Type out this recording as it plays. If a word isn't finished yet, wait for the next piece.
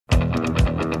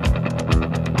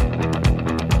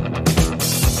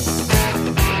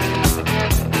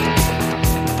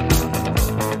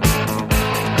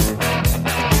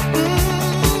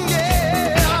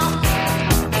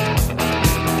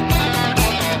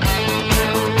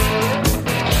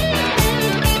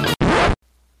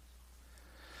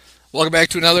Welcome back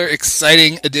to another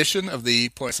exciting edition of the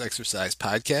Pointless Exercise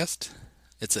Podcast.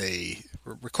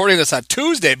 We're recording this on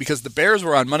Tuesday because the Bears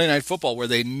were on Monday Night Football where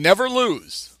they never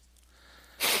lose.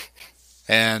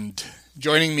 And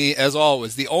joining me, as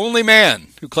always, the only man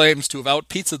who claims to have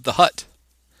out-pizzaed the Hut,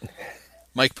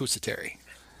 Mike Pusateri.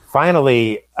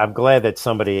 Finally, I'm glad that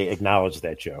somebody acknowledged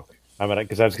that joke.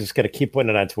 Because I was just going to keep putting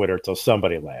it on Twitter until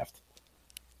somebody laughed.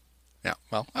 Yeah,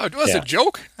 well, it was a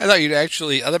joke. I thought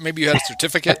maybe you had a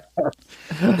certificate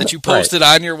that you posted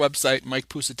on your website,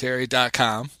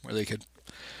 MikePusateri.com, where they could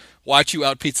watch you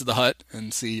out Pizza the Hut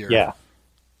and see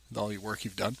all your work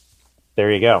you've done.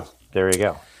 There you go.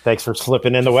 Thanks for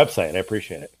slipping in the website. I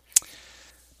appreciate it.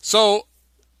 So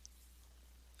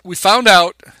we found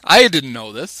out, I didn't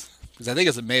know this, because I think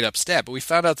it's a made-up stat, but we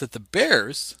found out that the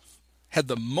Bears had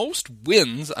the most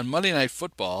wins on Monday Night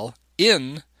Football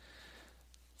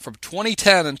from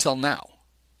 2010 until now.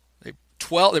 They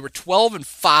were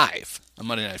 12-5 on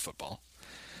Monday Night Football.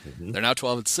 Mm-hmm. They're now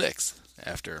 12-6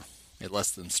 after a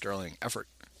less than sterling effort.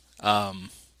 A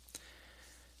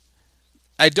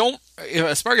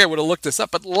smart guy would have looked this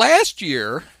up, but last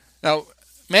year, now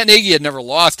Matt Nagy had never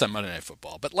lost on Monday Night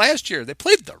Football, but last year they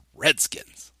played the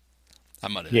Redskins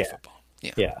on Monday Night Football.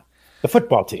 Yeah, the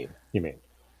football team. You mean?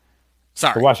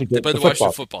 Sorry, they played the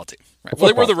Washington football team. Right.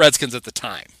 Well, they were the Redskins at the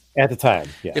time. At the time,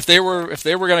 yeah. If they were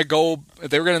going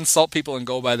to insult people and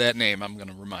go by that name, I'm going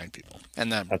to remind people,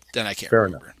 and then I can't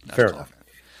remember. Fair enough.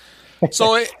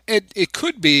 So it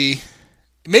could be,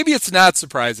 maybe it's not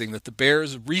surprising that the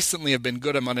Bears recently have been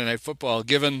good at Monday Night Football,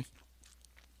 given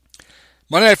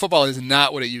Monday Night Football is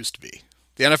not what it used to be.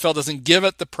 The NFL doesn't give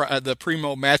it the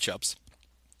primo matchups,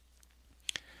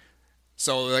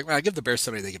 so I give the Bears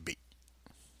somebody they can beat.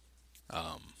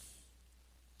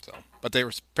 But they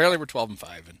apparently were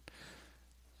 12-5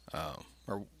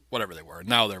 or whatever they were.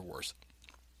 Now they're worse.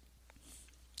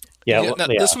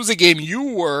 This was a game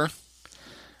you were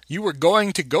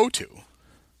going to go to,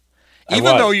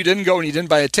 even though you didn't go and you didn't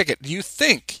buy a ticket. Do you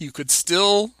think you could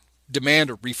still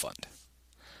demand a refund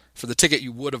for the ticket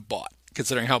you would have bought,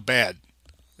 considering how bad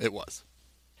it was?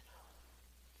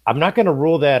 I'm not going to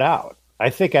rule that out.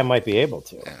 I think I might be able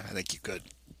to. Yeah, I think you could.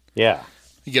 Yeah.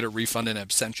 You get a refund in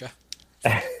absentia.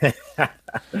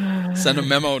 Send a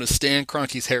memo to Stan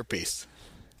Kroenke's hairpiece.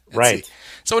 Right. See.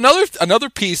 So another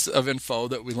piece of info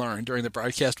that we learned during the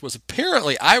broadcast was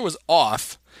apparently I was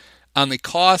off on the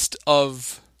cost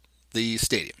of the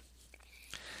stadium.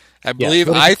 I believe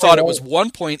I thought it was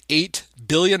 $1.8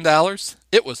 billion.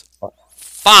 It was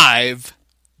 $5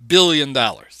 billion.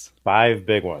 5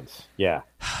 big ones. Yeah.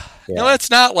 Now that's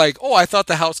not like, I thought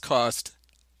the house cost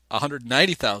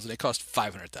 $190,000. It cost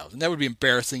 $500,000. That would be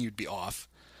embarrassing. You'd be off.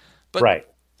 But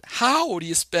how do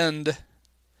you spend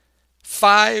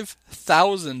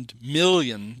 $5,000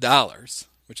 million,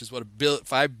 which is what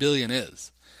 $5 billion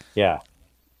is? Yeah.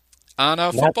 On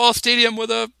a football stadium with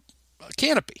a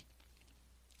canopy,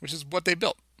 which is what they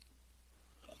built.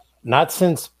 Not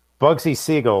since Bugsy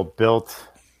Siegel built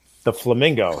the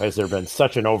Flamingo has there been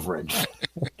such an overage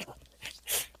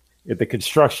at the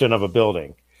construction of a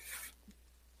building.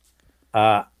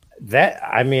 All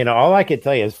I can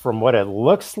tell you is from what it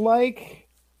looks like,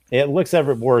 it looks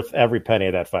worth every penny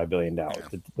of that $5 billion. Yeah.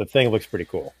 The thing looks pretty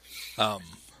cool. And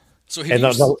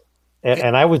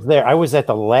I was there. I was at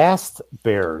the last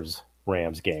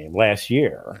Bears-Rams game last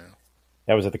year. Yeah.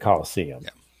 That was at the Coliseum.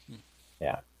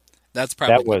 Yeah. That's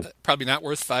probably not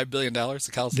worth $5 billion, the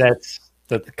Coliseum.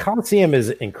 The Coliseum is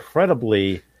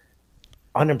incredibly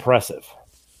unimpressive.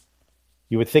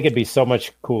 You would think it'd be so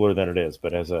much cooler than it is,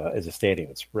 but as a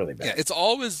stadium, it's really bad. Yeah, it's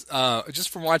always just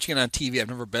from watching it on TV. I've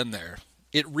never been there.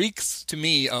 It reeks to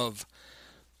me of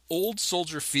old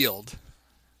Soldier Field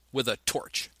with a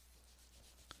torch.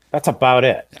 That's about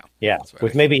it. Yeah,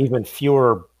 with maybe even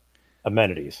fewer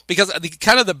amenities. Because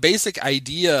the basic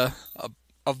idea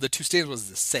of the two stadiums was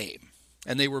the same,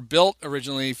 and they were built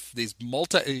originally for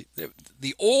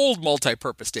the old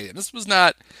multi-purpose stadium. This was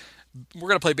not, we're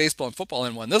going to play baseball and football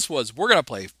in one. This was, we're going to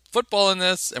play football in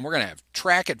this, and we're going to have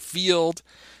track at field,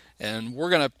 and we're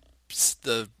going to,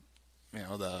 the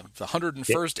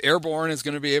 101st Airborne is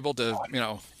going to be able to,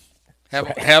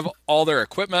 have all their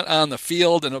equipment on the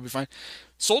field, and it'll be fine.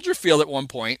 Soldier Field at one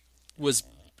point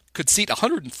could seat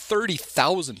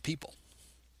 130,000 people.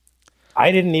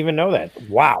 I didn't even know that.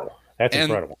 Wow. That's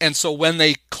incredible. And so when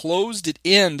they closed it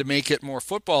in to make it more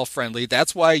football friendly,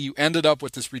 that's why you ended up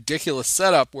with this ridiculous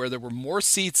setup where there were more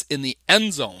seats in the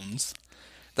end zones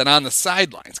than on the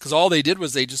sidelines. Because all they did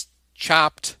was they just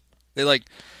chopped,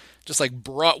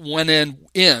 brought one end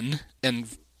in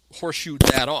and horseshoed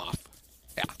that off.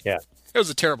 Yeah. It was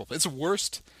it's the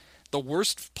worst the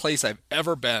worst place I've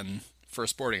ever been for a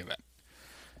sporting event,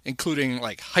 including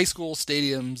like high school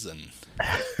stadiums, and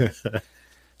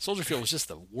Soldier Field was just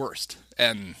the worst.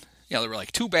 And there were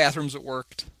like 2 bathrooms that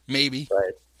worked, maybe.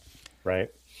 Right. Right.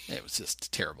 It was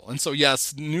just terrible. And so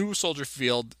yes, new Soldier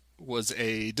Field was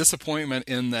a disappointment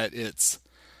in that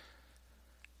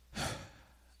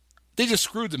they just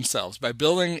screwed themselves by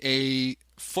building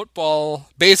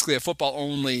basically a football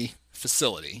only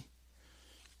facility,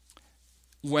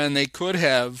 when they could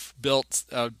have built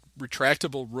a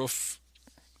retractable roof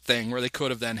thing where they could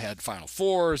have then had Final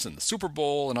Fours and the Super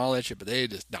Bowl and all that shit. But they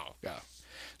just, no.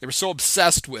 They were so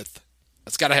obsessed with,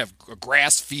 it's got to have a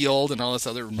grass field and all this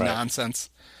other nonsense.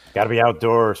 Got to be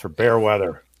outdoors for bear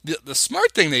weather. The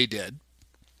smart thing they did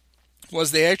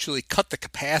was they actually cut the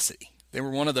capacity. They were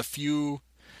one of the few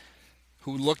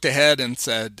who looked ahead and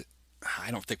said, I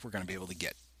don't think we're going to be able to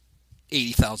get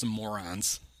 80,000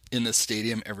 morons in this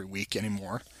stadium every week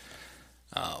anymore.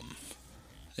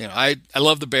 I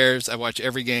love the Bears. I watch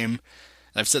every game.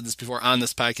 I've said this before on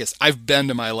this podcast. I've been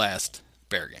to my last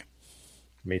Bear game.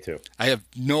 Me too. I have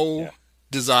no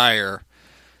desire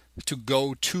to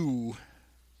go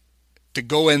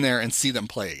in there and see them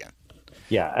play again.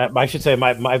 Yeah, I should say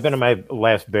I've been to my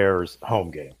last Bears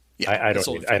home game. Yeah, I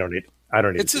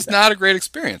don't need. It's just not a great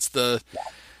experience.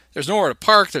 There's nowhere to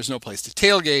park. There's no place to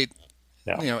tailgate.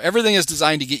 No. Everything is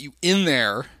designed to get you in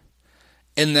there,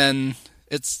 and then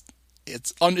it's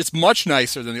much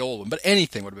nicer than the old one. But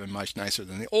anything would have been much nicer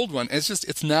than the old one.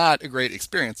 It's not a great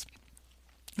experience.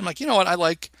 I'm like, you know what? I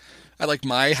like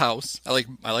my house. I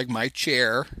like my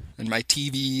chair and my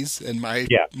TVs and my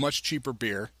much cheaper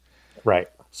beer. Right.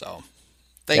 So,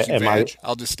 thank you, Vag.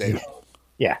 I'll just stay.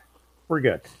 Yeah, we're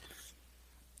good.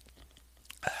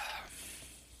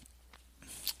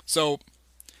 So,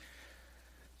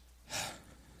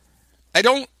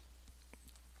 it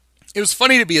was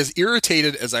funny to be as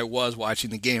irritated as I was watching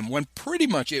the game when pretty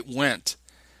much it went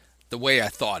the way I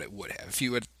thought it would have.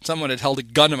 If someone had held a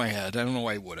gun to my head, I don't know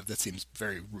why he would have, that seems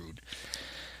very rude,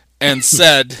 and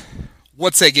said,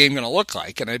 what's that game going to look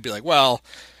like? And I'd be like, well,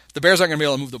 the Bears aren't going to be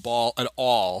able to move the ball at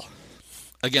all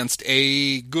against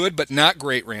a good but not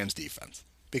great Rams defense,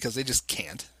 because they just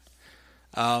can't.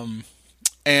 And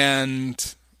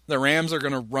the Rams are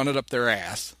going to run it up their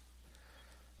ass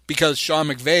because Sean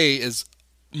McVay is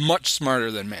much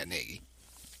smarter than Matt Nagy.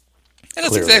 And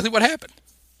that's exactly what happened.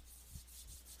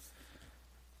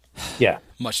 Yeah.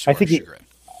 Much to our chagrin.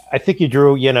 I think you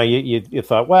drew, you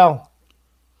thought, well,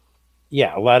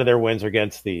 yeah, a lot of their wins are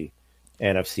against the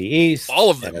NFC East. All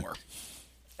of them were.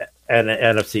 And the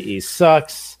NFC East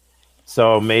sucks.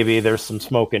 So maybe there's some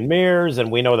smoke and mirrors, and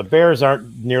we know the Bears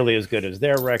aren't nearly as good as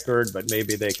their record, but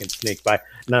maybe they can sneak by.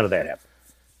 None of that happened.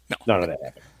 No. None of that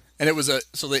happened. And it was a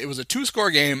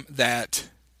 2-score game that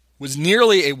was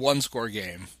nearly a 1-score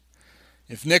game.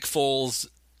 If Nick Foles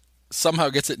somehow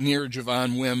gets it near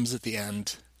Javon Wims at the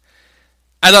end,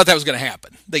 I thought that was going to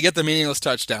happen. They get the meaningless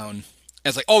touchdown, and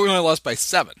it's like, we only lost by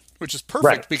 7, which is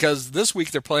perfect because this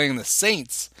week they're playing the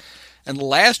Saints. And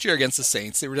last year against the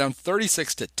Saints, they were down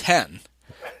 36-10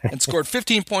 and scored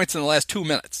 15 points in the last 2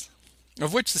 minutes,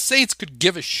 of which the Saints could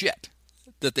give a shit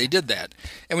that they did that.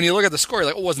 And when you look at the score, you're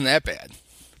like, it wasn't that bad.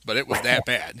 But it was that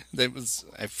bad.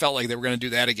 I felt like they were going to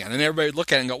do that again. And everybody would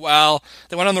look at it and go, well,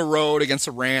 they went on the road against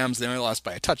the Rams. They only lost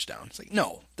by a touchdown. It's like,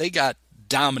 no, they got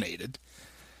dominated.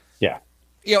 Yeah.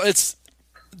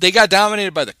 They got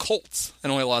dominated by the Colts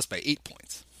and only lost by 8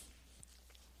 points.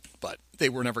 But they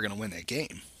were never going to win that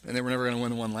game. And they were never going to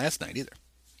win the one last night either,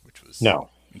 which was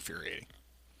infuriating.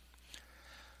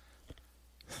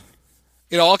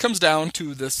 It all comes down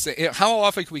to this. How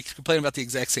often can we complain about the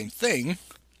exact same thing,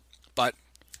 but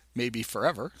maybe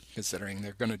forever, considering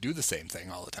they're going to do the same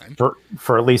thing all the time.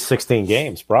 For at least 16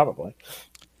 games, probably.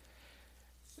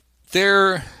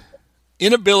 Their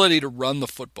inability to run the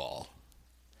football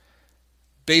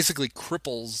basically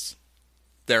cripples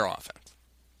their offense.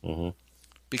 Mm-hmm.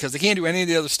 Because they can't do any of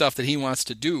the other stuff that he wants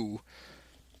to do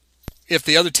if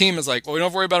the other team is like, well, we don't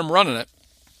have to worry about him running it.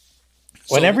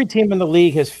 When every team in the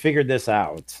league has figured this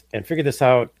out, and figured this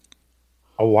out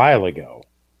a while ago,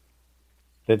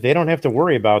 that they don't have to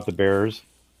worry about the Bears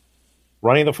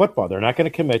running the football. They're not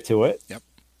going to commit to it. Yep.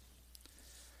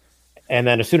 And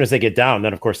then as soon as they get down,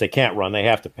 then of course they can't run; they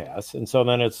have to pass. And so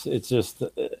then it's just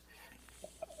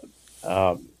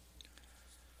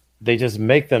they just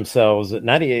make themselves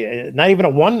not even a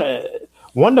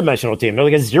one-dimensional team. They're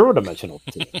like a zero-dimensional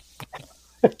team.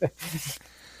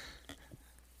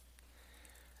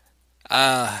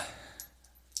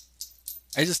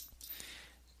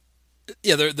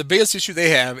 The biggest issue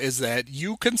they have is that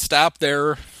you can stop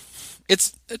their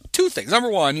It's two things. Number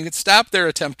one, you can stop their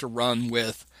attempt to run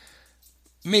with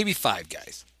maybe 5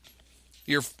 guys.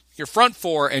 Your front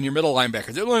 4 and your middle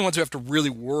linebackers, they're the only ones who have to really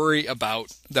worry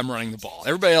about them running the ball.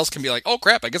 Everybody else can be like, oh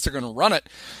crap, I guess they're going to run it.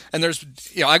 And there's,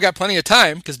 I got plenty of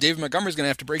time because David Montgomery's going to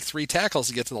have to break 3 tackles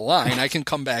to get to the line. I can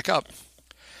come back up.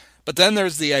 But then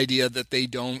there's the idea that they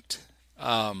don't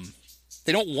want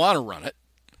to run it.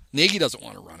 Nagy doesn't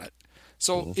want to run it.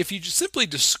 So if you just simply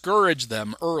discourage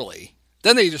them early,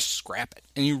 then they just scrap it.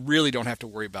 And you really don't have to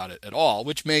worry about it at all,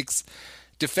 which makes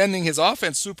defending his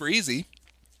offense super easy.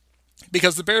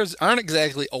 Because the Bears aren't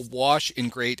exactly awash in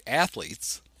great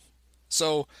athletes.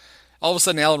 So all of a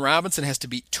sudden Allen Robinson has to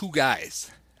beat 2 guys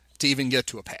to even get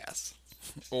to a pass.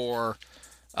 Or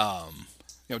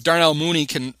Darnell Mooney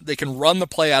can run the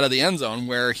play out of the end zone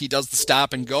where he does the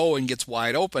stop and go and gets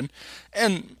wide open.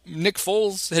 And Nick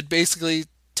Foles had basically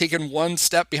taken 1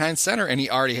 step behind center and he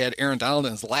already had Aaron Donald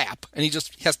in his lap. And he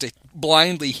just has to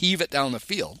blindly heave it down the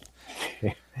field.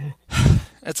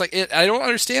 It's like I don't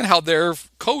understand how their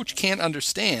coach can't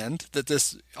understand that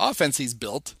this offense he's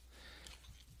built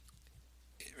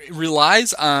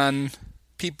relies on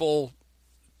people,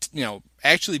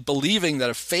 actually believing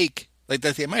that a fake, like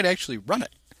that they might actually run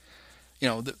it.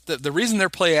 The reason their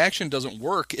play action doesn't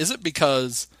work isn't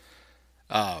because,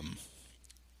 I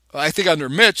think under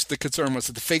Mitch the concern was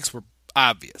that the fakes were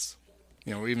obvious.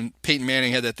 Even Peyton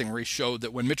Manning had that thing where he showed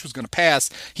that when Mitch was going to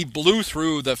pass, he blew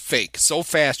through the fake so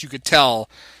fast you could tell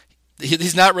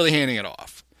he's not really handing it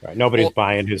off. Right. Nobody's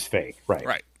buying his fake. Right.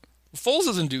 Right. Foles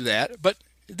doesn't do that, but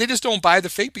they just don't buy the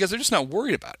fake because they're just not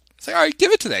worried about it. It's like, all right,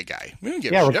 give it to that guy. We don't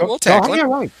give a shit. We'll tackle him.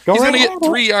 Right. He's going to get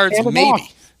 3 yards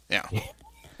maybe. Yeah.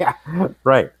 Yeah.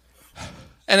 Right.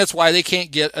 And that's why they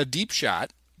can't get a deep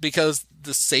shot because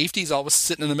the safety's always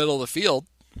sitting in the middle of the field,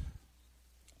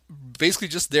 basically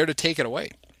just there to take it away.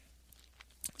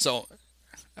 So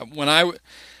when I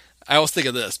always think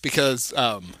of this because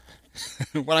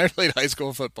when I played high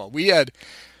school football, we had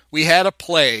a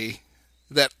play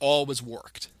that always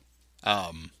worked. We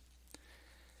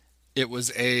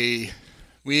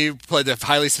played the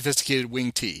highly sophisticated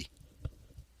wing T.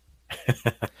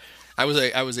 I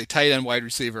was a tight end wide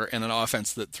receiver in an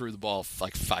offense that threw the ball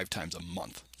like 5 times a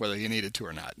month, whether you needed to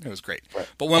or not. It was great. Right.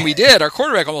 But when we did, our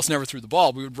quarterback almost never threw the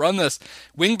ball. We would run this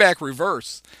wingback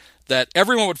reverse that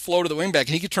everyone would flow to the wingback, and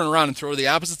he could turn around and throw to the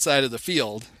opposite side of the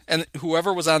field, and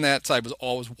whoever was on that side was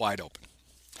always wide open.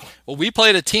 Well, we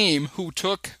played a team who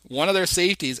took one of their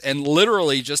safeties and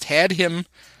literally just had him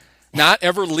not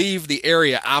ever leave the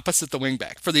area opposite the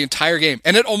wingback for the entire game.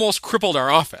 And it almost crippled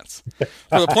our offense to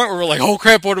the point where we're like, oh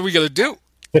crap, what are we going to do?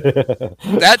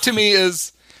 That to me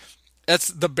that's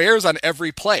the Bears on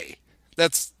every play.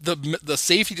 That's the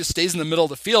safety just stays in the middle of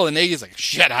the field and Nagy's like,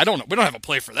 shit, I don't know. We don't have a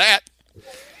play for that.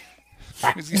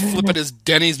 He's flipping his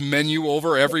Denny's menu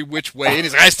over every which way. And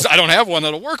he's like, I don't have one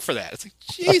that'll work for that. It's like,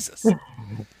 Jesus.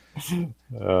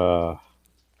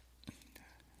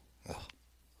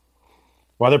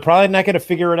 Well, they're probably not going to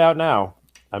figure it out now.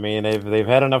 I mean, they've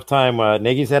had enough time.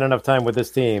 Nagy's had enough time with this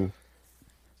team.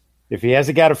 If he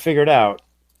hasn't got it figured out,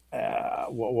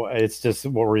 it's just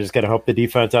we're just going to hope the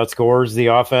defense outscores the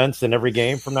offense in every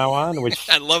game from now on. Which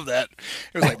I love that.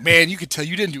 It was like, man, you could tell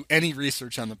you didn't do any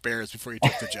research on the Bears before you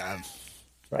took the job.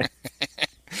 Right.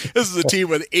 This is a team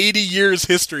with 80 years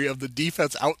history of the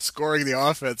defense outscoring the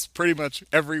offense pretty much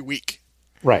every week.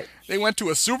 Right. They went to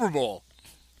a Super Bowl.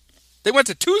 They went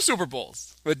to 2 Super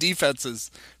Bowls with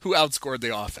defenses who outscored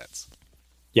the offense.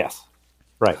 Yes.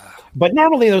 Right. But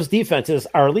normally those defenses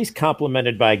are at least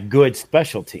complemented by good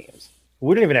special teams.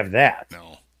 We don't even have that.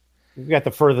 No. We've got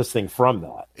the furthest thing from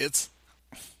that.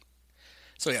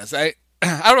 So yes, I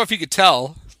don't know if you could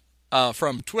tell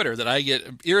from Twitter that I get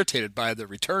irritated by the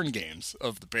return games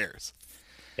of the Bears.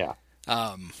 Yeah.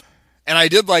 And I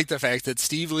did like the fact that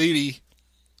Steve Levy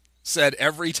said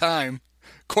every time,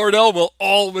 Cordell will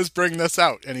always bring this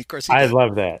out. And of course he did. I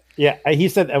love that. Yeah, he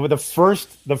said with the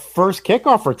first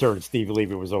kickoff return, Steve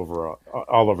Levy was all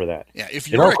over that. Yeah, if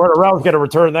Cordell's going to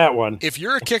return that one. If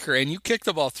you're a kicker and you kick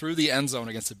the ball through the end zone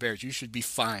against the Bears, you should be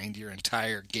fined your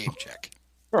entire game check.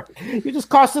 Right. You just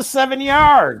cost us 7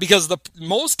 yards. Because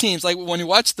most teams, like when you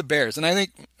watch the Bears, and I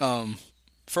think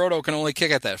Frodo can only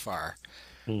kick it that far.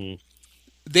 Mm-hmm.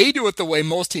 They do it the way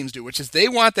most teams do, which is they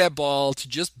want that ball to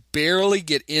just barely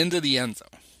get into the end zone.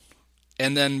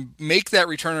 And then make that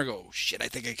returner go, oh, shit, I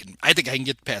think I can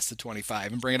get past the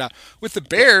 25 and bring it out. With the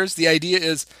Bears, the idea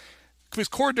is, because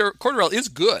Cordell is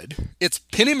good, it's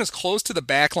pin him as close to the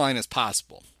back line as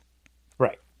possible.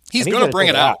 Right. He's going to bring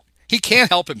it out. He can't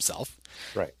help himself.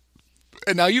 Right.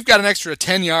 And now you've got an extra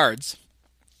 10 yards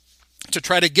to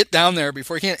try to get down there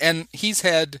before he can. And he's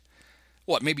had,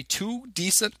 maybe 2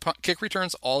 decent kick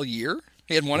returns all year.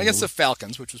 He had one against the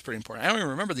Falcons, which was pretty important. I don't even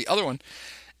remember the other one.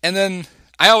 And then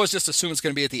I always just assume it's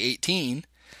going to be at the 18.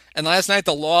 And last night,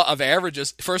 the law of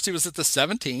averages, first he was at the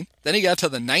 17, then he got to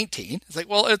the 19. It's like,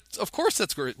 well, of course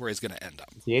that's where he's going to end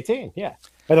up. The 18, yeah.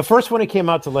 And the first one, he came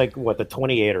out to the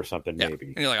 28 or something, maybe.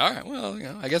 And you're like, all right,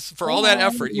 well, I guess for all that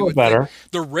effort, you would better.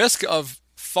 The risk of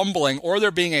fumbling or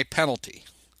there being a penalty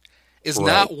is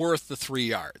not worth the 3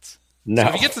 yards. No. So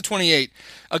if you get to 28,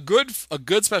 a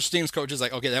good special teams coach is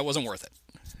like, okay, that wasn't worth it.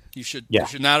 You should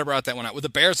not have brought that one out. With the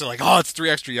Bears, they're like, oh, it's 3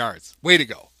 extra yards. Way to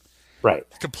go. Right.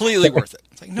 Completely worth it.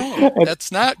 It's like, no,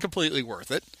 that's not completely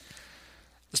worth it.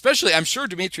 Especially, I'm sure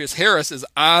Demetrius Harris is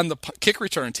on the kick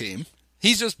return team.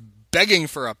 He's just begging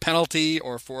for a penalty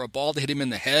or for a ball to hit him in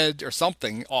the head or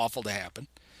something awful to happen.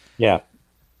 Yeah.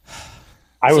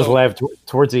 I was laughing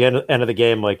towards the end of the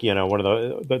game, like, one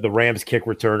of the Rams kick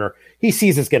returner. He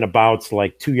sees it's going to bounce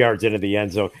like 2 yards into the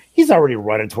end zone. He's already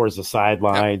running towards the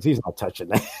sidelines. He's not touching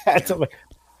that. Yeah. So I'm like,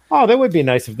 oh, that would be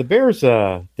nice if the Bears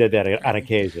did that on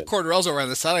occasion. Cordarrelle's around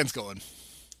the sidelines going,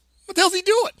 what the hell's he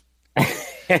doing?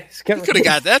 He could have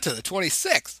got that to the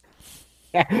 26.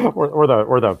 or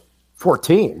the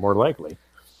 14, more likely.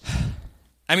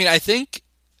 I mean, I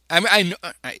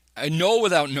know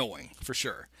without knowing for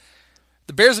sure.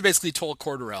 The Bears have basically told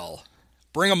Cordarrelle,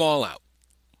 bring them all out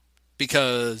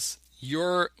because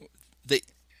you're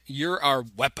our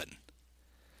weapon.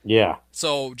 Yeah.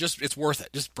 So it's worth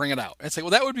it. Just bring it out. And it's like,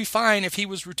 well, that would be fine if he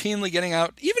was routinely getting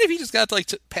out, even if he just got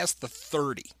to past the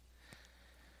 30.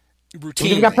 Routinely.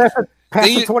 If he got past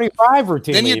the 25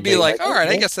 routinely. Then you'd be like, all right,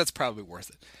 I guess that's probably worth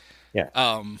it. Yeah.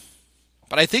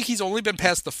 But I think he's only been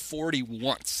past the 40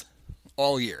 once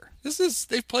all year.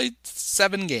 They've played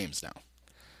 7 games now.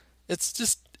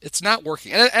 It's not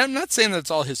working. And I'm not saying that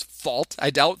it's all his fault. I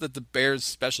doubt that the Bears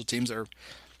special teams are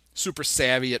super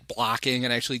savvy at blocking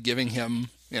and actually giving him,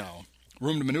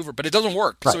 room to maneuver, but it doesn't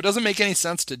work. Right. So it doesn't make any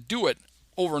sense to do it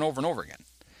over and over and over again.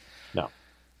 No.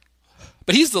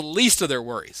 But he's the least of their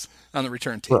worries on the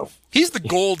return team. Well, he's the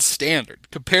gold standard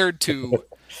compared to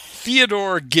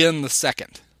Theodore Ginn II,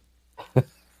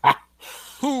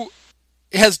 who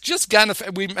has just gotten.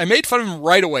 I made fun of him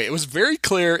right away. It was very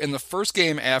clear in the first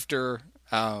game after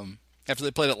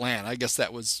they played Atlanta. I guess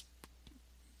that was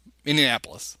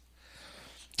Indianapolis.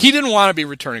 He didn't want to be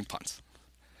returning punts.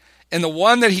 And the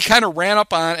one that he kind of ran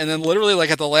up on and then literally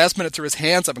like at the last minute threw his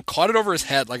hands up and caught it over his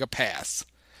head like a pass.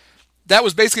 That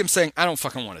was basically him saying, I don't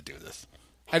fucking want to do this.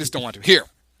 I just don't want to. Here.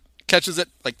 Catches it,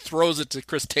 like throws it to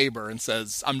Chris Tabor and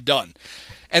says, I'm done.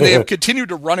 And they have continued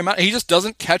to run him out. He just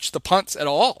doesn't catch the punts at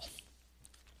all.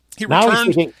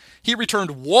 He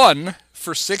returned 1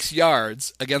 for 6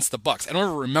 yards against the Bucs. I don't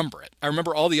even remember it. I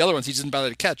remember all the other ones he didn't bother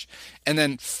to catch. And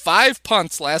then 5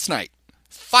 punts last night.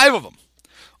 5 of them.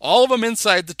 All of them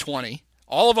inside the 20.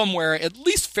 All of them where at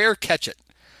least fair catch it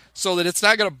so that it's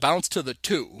not going to bounce to the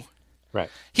 2. Right.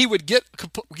 He would get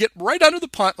right under the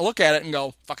punt, look at it, and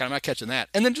go, fuck it, I'm not catching that.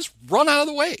 And then just run out of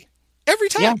the way. Every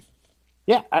time.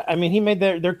 Yeah. I mean, he made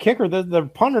their kicker, the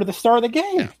punter, the star of the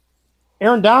game. Yeah.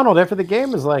 Aaron Donald, after the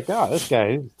game, is like, oh, this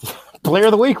guy, player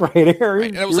of the week right here. Right.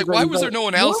 And I was like, why was there no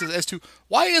analysis as to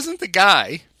why isn't the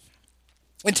guy,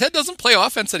 and Ted doesn't play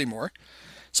offense anymore,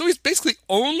 so he's basically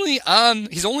only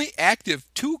active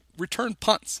 2 return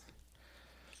punts.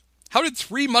 How did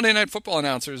 3 Monday Night Football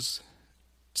announcers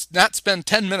not spend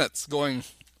 10 minutes going,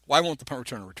 why won't the punt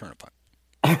returner return a punt?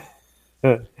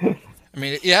 I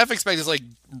mean, you have to expect it's like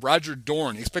Roger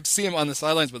Dorn. You expect to see him on the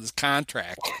sidelines with his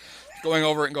contract, going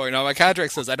over it and going, no, my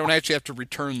contract says I don't actually have to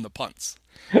return the punts.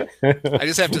 I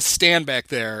just have to stand back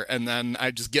there, and then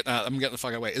I'm getting the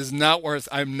fuck away. It's not worth.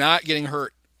 I'm not getting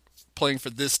hurt playing for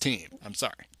this team. I'm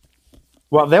sorry.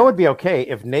 Well, that would be okay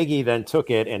if Nagy then took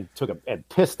it and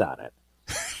pissed on it.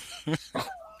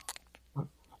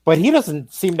 But he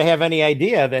doesn't seem to have any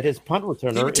idea that his punt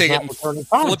returner he would take is it not and returning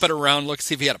punts. Flip it around,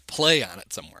 see if he had a play on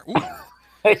it somewhere.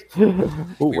 Wait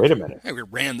a minute. We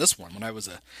ran this one when I was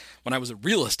a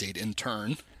real estate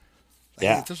intern.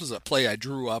 Yeah, this was a play I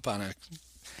drew up on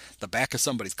the back of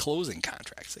somebody's closing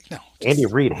contract. It's like, no, Andy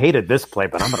Reid hated this play,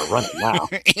 but I'm going to run it now.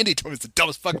 Andy told me it's the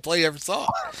dumbest fucking play I ever saw.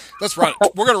 Let's run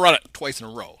it. We're going to run it twice in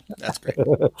a row. That's great.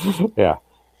 Yeah.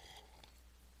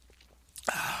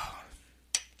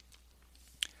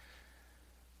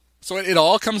 So it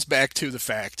all comes back to the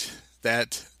fact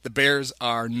that the Bears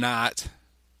are not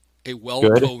a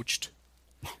well-coached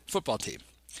football team.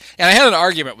 And I had an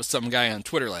argument with some guy on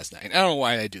Twitter last night. I don't know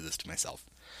why I do this to myself.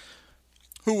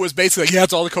 Who was basically like, yeah,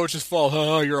 it's all the coach's fault.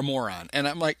 Oh, you're a moron. And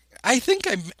I'm like, I feel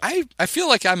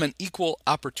like I'm an equal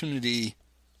opportunity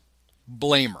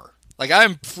blamer. Like,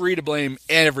 I'm free to blame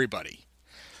everybody.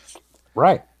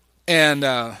 Right. And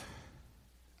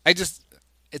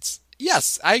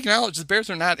yes, I acknowledge the Bears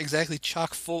are not exactly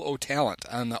chock full of talent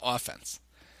on the offense.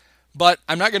 But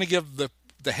I'm not going to give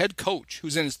the head coach,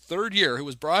 who's in his third year, who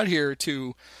was brought here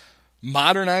to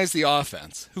modernize the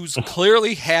offense, who's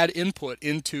clearly had input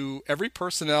into every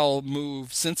personnel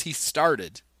move since he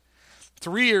started.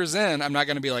 3 years in, I'm not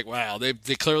going to be like, wow, they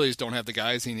clearly just don't have the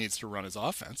guys he needs to run his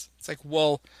offense. It's like,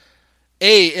 well,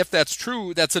 if that's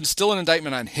true, that's still an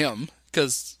indictment on him,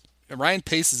 because Ryan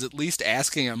Pace is at least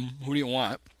asking him, who do you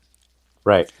want?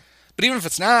 Right. But even if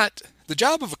it's not, the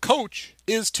job of a coach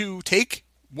is to take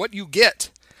what you get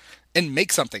and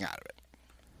make something out of it.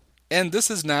 And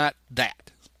this is not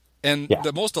that. And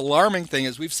the most alarming thing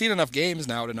is we've seen enough games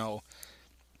now to know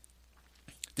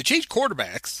they changed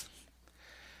quarterbacks.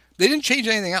 They didn't change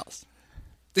anything else.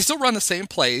 They still run the same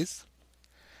plays.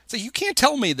 So you can't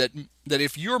tell me that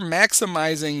if you're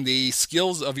maximizing the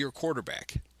skills of your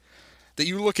quarterback, that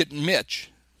you look at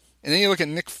Mitch and then you look at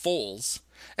Nick Foles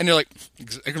and you're like,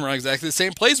 I can run exactly the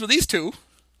same plays with these two.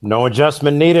 No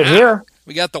adjustment needed here.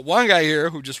 We got the one guy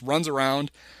here who just runs around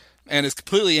and is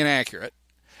completely inaccurate.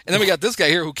 And then we got this guy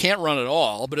here who can't run at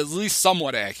all, but at least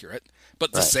somewhat accurate.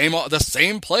 But the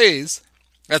same plays,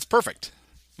 that's perfect.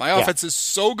 My offense is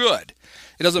so good.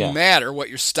 It doesn't matter what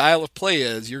your style of play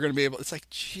is. You're going to be able. It's like,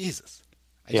 Jesus.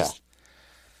 And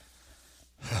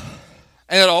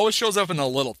it always shows up in the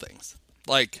little things.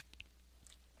 Like,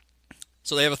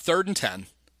 so they have a 3rd and 10.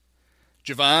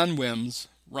 Javon Wims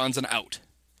runs an out.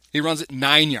 He runs it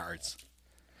 9 yards.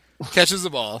 Catches the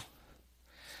ball.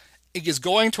 He is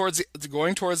going towards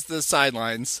the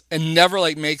sidelines and never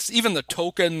makes even the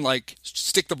token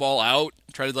stick the ball out,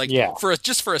 try to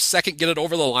for a second get it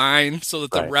over the line so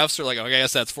that the refs are like, okay, I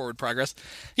guess that's forward progress.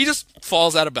 He just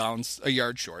falls out of bounds a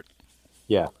yard short.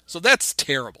 Yeah. So that's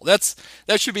terrible. That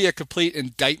should be a complete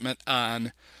indictment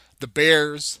on the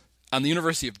Bears, on the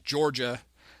University of Georgia,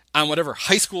 on whatever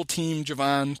high school team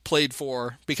Javon played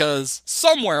for, because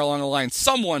somewhere along the line,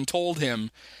 someone told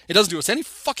him it doesn't do us any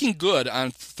fucking good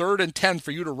on 3rd and 10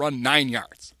 for you to run 9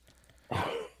 yards.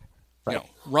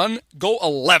 Go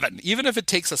 11. Even if it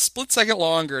takes a split second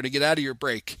longer to get out of your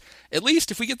break, at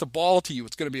least if we get the ball to you,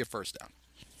 it's going to be a first down.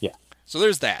 Yeah. So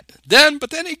there's that.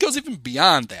 But then it goes even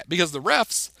beyond that, because the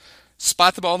refs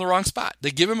spot the ball in the wrong spot.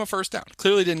 They give him a first down.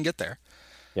 Clearly didn't get there.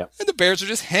 Yeah. And the Bears are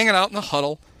just hanging out in the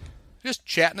huddle, just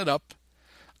chatting it up,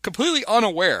 completely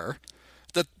unaware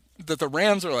that the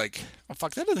Rams are like, oh,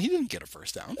 fuck, he didn't get a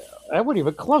first down. I wouldn't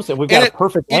even close it. We've got a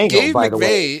perfect angle, by the way. It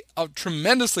gave McVay a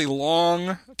tremendously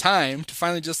long time to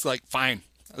finally just fine,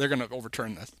 they're going to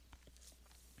overturn this.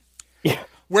 Yeah.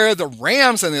 Where the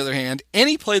Rams, on the other hand,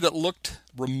 any play that looked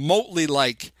remotely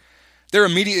like they're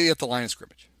immediately at the line of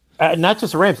scrimmage. Not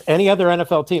just the Rams, any other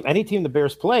NFL team, any team the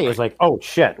Bears play is like, oh,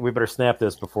 shit, we better snap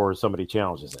this before somebody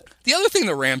challenges it. The other thing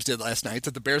the Rams did last night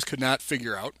that the Bears could not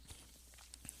figure out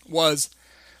was,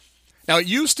 now it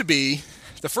used to be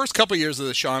the first couple of years of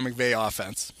the Sean McVay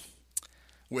offense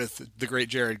with the great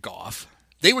Jared Goff,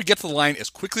 they would get to the line as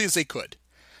quickly as they could,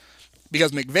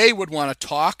 because McVay would want to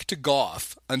talk to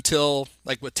Goff until,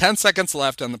 with 10 seconds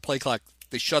left on the play clock,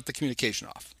 they shut the communication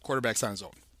off. Quarterback's on his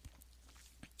own.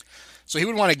 So he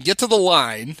would want to get to the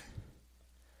line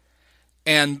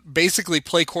and basically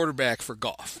play quarterback for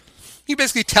Goff. He'd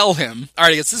basically tell him, all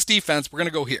right, it's this defense, we're going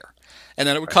to go here. And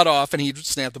then it would cut off and he'd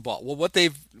snap the ball. Well,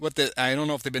 I don't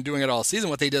know if they've been doing it all season.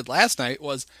 What they did last night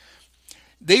was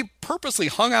they purposely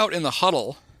hung out in the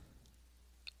huddle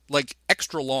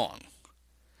extra long,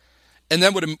 and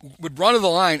then would run to the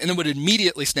line and then would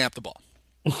immediately snap the ball.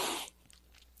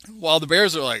 While the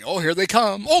Bears are like, oh, here they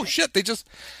come. Oh, shit.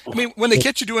 When they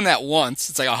catch you doing that once,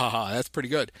 it's like, that's pretty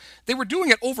good. They were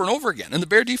doing it over and over again. And the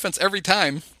Bear defense every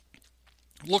time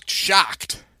looked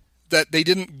shocked that they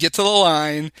didn't get to the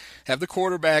line, have the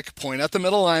quarterback point at the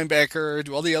middle linebacker,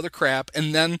 do all the other crap.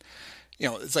 And then,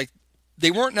 it's like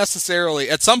they weren't necessarily,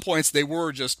 at some points, they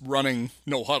were just running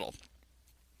no huddle.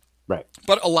 Right.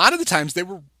 But a lot of the times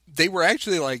they were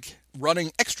actually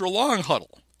running extra long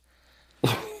huddle.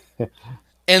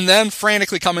 And then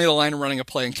frantically coming to the line and running a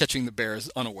play and catching the Bears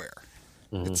unaware.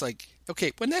 Mm-hmm. It's like,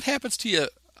 okay, when that happens to you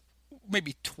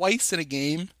maybe twice in a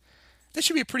game, that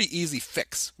should be a pretty easy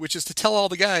fix, which is to tell all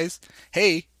the guys,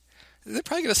 hey, they're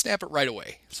probably going to snap it right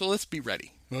away, so let's be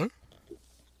ready. Huh?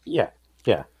 Yeah.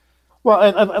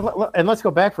 Well, and let's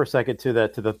go back for a second to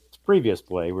the previous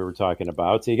play we were talking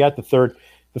about. So you got the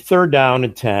third down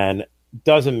and 10,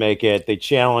 doesn't make it. They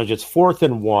challenge. It's 4th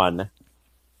and 1.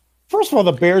 First of all,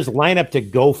 the Bears line up to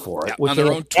go for it, which on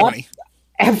their own 20.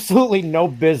 Absolutely no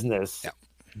business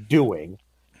doing.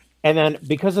 And then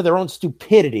because of their own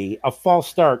stupidity, a false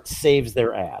start saves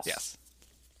their ass. Yes.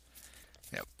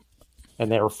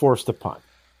 And they were forced to punt.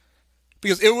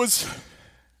 Because it was...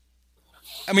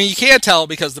 I mean, you can't tell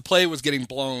because the play was getting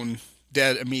blown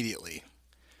dead immediately.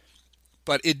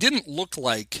 But it didn't look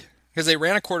like... Because they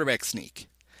ran a quarterback sneak.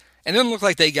 And it didn't look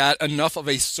like they got enough of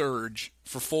a surge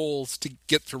for Foles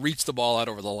to reach the ball out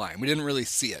over the line. We didn't really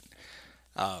see it.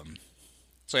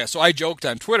 So I joked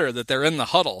on Twitter that they're in the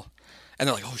huddle, and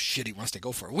they're like, "Oh shit, he wants to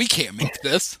go for it. We can't make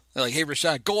this." They're like, "Hey,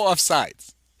 Rashad, go off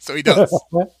sides." So he does.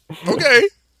 Okay.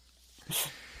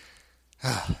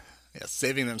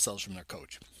 Saving themselves from their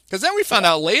coach. Because then we found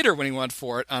out later when he went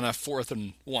for it on a 4th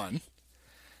and 1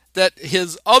 that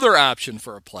his other option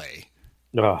for a play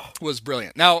was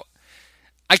brilliant. Now,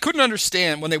 I couldn't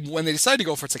understand when they decided to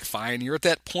go for it. It's like, fine, you're at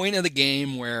that point in the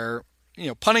game where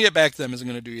punting it back to them isn't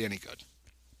going to do you any good.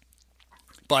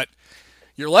 But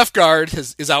your left guard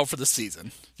is out for the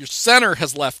season. Your center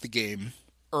has left the game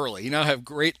early. You now have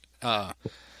great...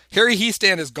 Harry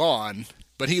Hiestand is gone,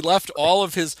 but he left all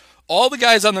the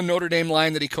guys on the Notre Dame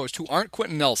line that he coached who aren't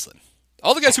Quentin Nelson.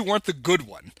 All the guys who weren't the good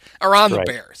one are on the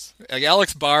Bears. Like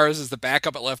Alex Bars is the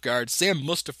backup at left guard. Sam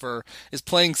Mustipher is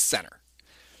playing center.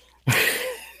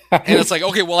 And it's like,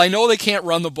 okay, well, I know they can't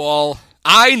run the ball.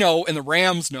 I know, and the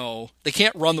Rams know, they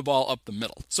can't run the ball up the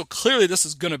middle. So clearly this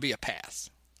is going to be a pass.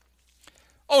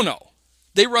 Oh, no.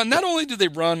 Not only do they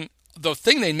run the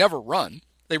thing they never run,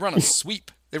 they run a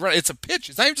sweep. It's a pitch.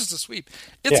 It's not even just a sweep.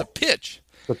 It's a pitch.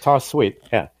 The toss sweep,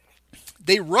 yeah.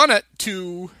 They run it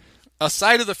to a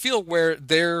side of the field where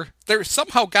they're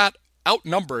somehow got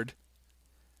outnumbered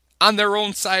on their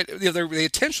own side. They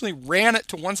intentionally ran it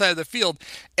to one side of the field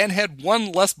and had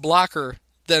one less blocker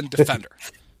than defender.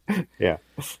 Yeah.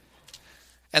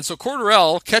 And so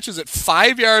Cordarrelle catches it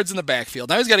 5 yards in the backfield.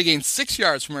 Now he's got to gain 6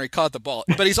 yards from where he caught the ball.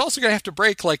 But he's also going to have to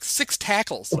break like 6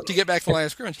 tackles to get back to the line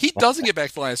of scrimmage. He doesn't get back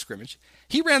to the line of scrimmage.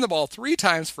 He ran the ball 3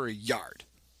 times for a yard.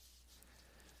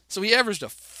 So he averaged a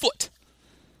foot.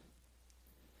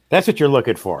 That's what you're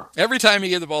looking for. Every time he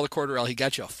gave the ball to Cordarrelle, he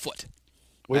got you a foot.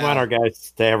 We want our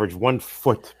guys to average 1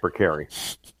 foot per carry.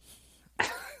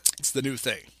 It's the new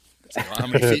thing. So how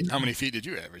many feet did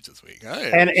you average this week?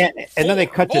 And then they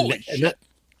cut to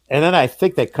and then I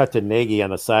think they cut to Nagy on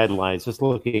the sidelines, just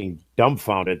looking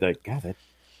dumbfounded. Like, God,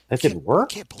 that didn't work.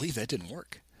 I can't believe that didn't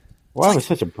work. Wow, it was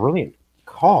such a brilliant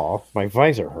call. My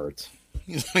visor hurts.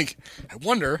 He's like, I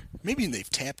wonder, maybe they've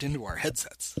tapped into our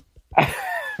headsets.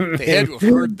 They had to have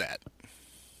heard that.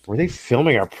 Were they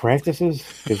filming our practices?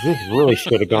 Because this really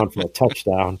should have gone for a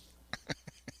touchdown.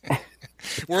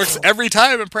 Works every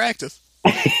time in practice.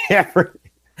 Yeah.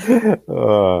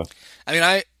 I mean,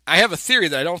 I have a theory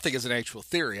that I don't think is an actual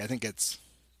theory. I think it's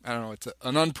an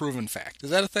unproven fact. Is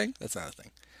that a thing? That's not a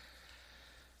thing.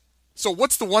 So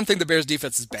what's the one thing the Bears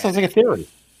defense is bad at? Sounds like a theory.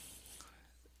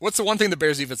 What's the one thing the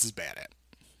Bears defense is bad at?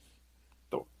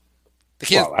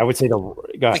 I would say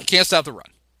they can't stop the run.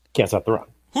 Can't stop the run.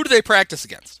 Who do they practice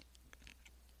against?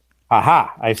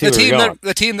 Aha! I see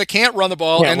the team that can't run the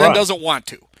ball and then doesn't want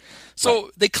to.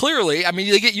 So they clearly, I mean,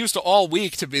 they get used to all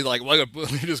week to be like, well,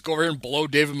 just go over here and blow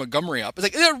David Montgomery up. It's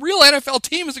like a real NFL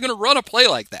team isn't going to run a play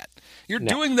like that. You're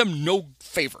doing them no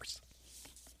favors.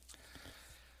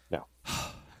 No.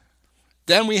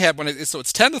 Then we had so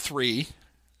it's 10-3 in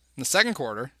the second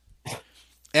quarter,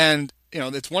 and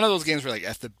it's one of those games where like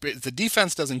if the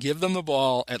defense doesn't give them the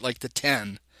ball at like the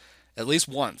 10, at least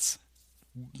once,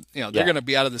 they're going to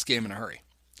be out of this game in a hurry.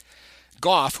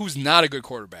 Goff, who's not a good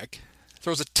quarterback,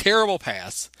 throws a terrible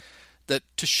pass that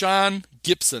Tashawn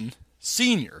Gibson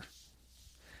Sr.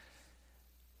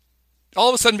 all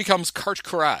of a sudden becomes Karch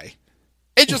Karai.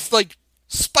 It just like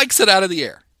spikes it out of the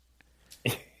air.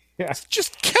 Yeah.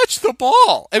 Just catch the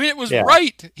ball. I mean, it was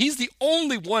right. He's the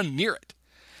only one near it.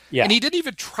 Yeah. And he didn't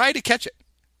even try to catch it.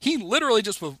 He literally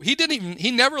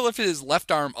he never lifted his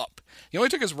left arm up. He only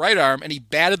took his right arm and he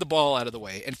batted the ball out of the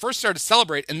way and first started to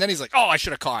celebrate, and then he's like, oh, I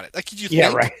should have caught it. Like, did you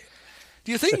think? Right.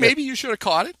 Do you think maybe you should have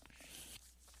caught it?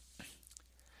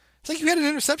 It's like you had an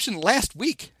interception last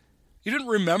week. You didn't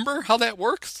remember how that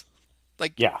works?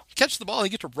 Like, you catch the ball and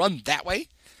you get to run that way?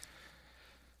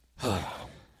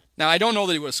 Now, I don't know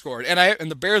that he would have scored. And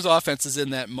the Bears offense is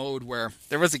in that mode where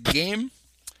there was a game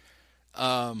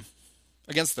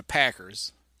against the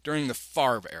Packers during the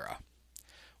Favre era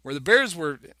where the Bears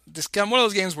were just kind of one of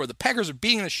those games where the Packers are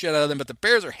beating the shit out of them, but the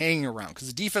Bears are hanging around because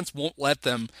the defense won't let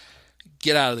them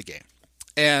get out of the game.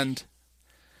 And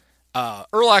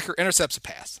Urlacher intercepts a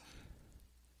pass.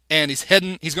 And he's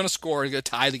going to score, he's going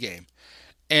to tie the game.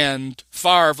 And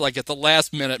Favre, like at the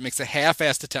last minute, makes a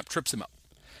half-assed attempt, trips him up.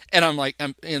 And I'm like,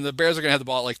 and the Bears are going to have the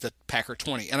ball at like the Packer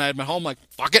 20. And I'm at home like,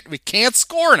 fuck it, we can't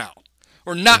score now.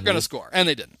 We're not going to score. And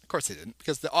they didn't. Of course they didn't,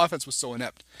 because the offense was so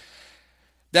inept.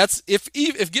 That's if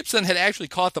Gibson had actually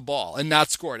caught the ball and not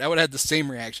scored, I would have had the same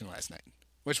reaction last night,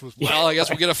 which was, well, I guess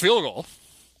we'll get a field goal.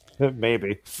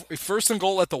 Maybe. First and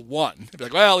goal at the 1. I'd be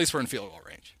like, well, at least we're in field goal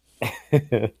range.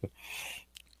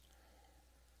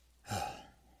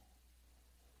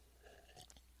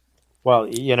 Well,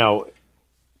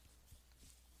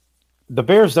 the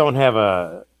Bears don't have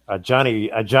a Johnny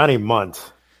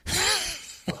Munt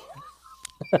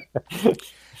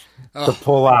to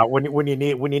pull out when you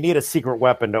need a secret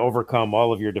weapon to overcome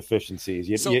all of your deficiencies.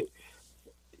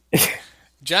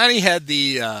 Johnny had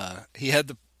he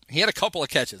had a couple of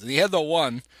catches, and he had the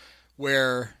one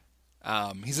where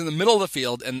he's in the middle of the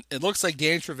field, and it looks like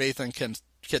Danny Trevathan can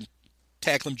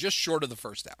tackle him just short of the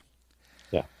first down.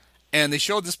 Yeah. And they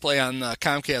showed this play on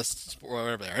Comcast or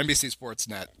whatever they are, NBC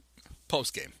Sportsnet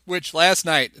postgame, which last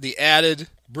night, the added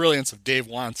brilliance of Dave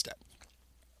Wanstead.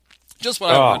 Just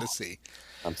what I wanted to see.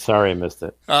 I'm sorry I missed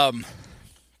it.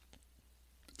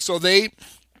 So they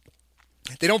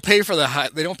don't pay for the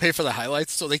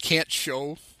highlights, so they can't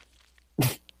show.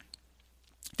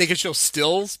 They can show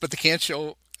stills, but they can't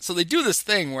show. So they do this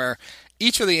thing where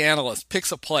each of the analysts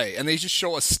picks a play, and they just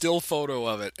show a still photo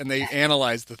of it, and they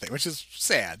analyze the thing, which is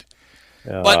sad.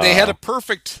 But they had a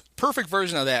perfect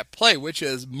version of that play, which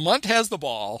is Munt has the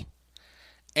ball,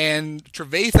 and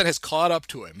Trevathan has caught up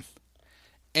to him,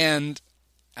 and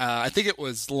I think it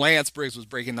was Lance Briggs was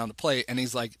breaking down the play, and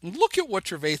he's like, look at what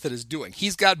Trevathan is doing.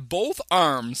 He's got both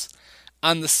arms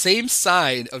on the same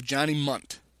side of Johnny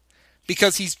Munt,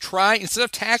 because he's trying, instead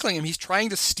of tackling him, he's trying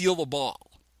to steal the ball.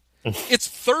 It's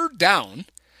third down.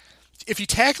 If you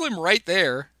tackle him right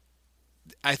there,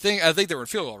 I think they were in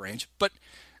field goal range, but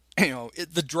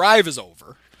the drive is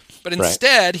over. But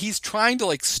instead, he's trying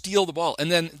to steal the ball,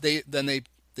 and then they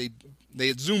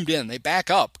had zoomed in. They back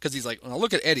up because he's like, well,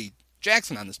 look at Eddie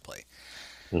Jackson on this play.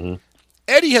 Mm-hmm.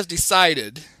 Eddie has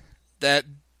decided that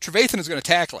Trevathan is going to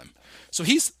tackle him. So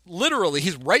he's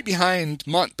right behind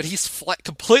Munt, but he's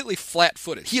completely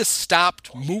flat-footed. He has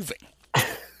stopped moving.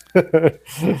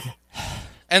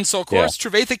 And so, of course,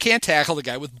 Trevathan can't tackle the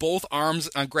guy with both arms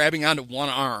grabbing onto one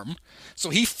arm. So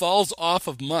he falls off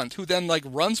of Munt, who then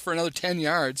runs for another 10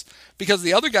 yards because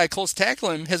the other guy close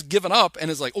tackling him has given up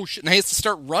and is like, oh shit, and he has to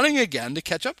start running again to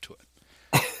catch up to it.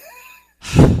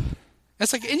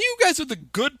 It's like, and you guys are the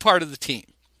good part of the team.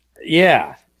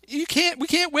 Yeah. We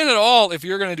can't win at all if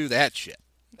you're going to do that shit.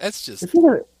 That's just... If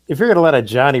you're going to let a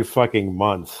Johnny fucking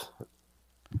Munt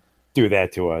do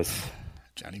that to us.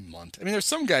 Johnny Munt. I mean, there's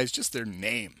some guys, just their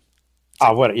name.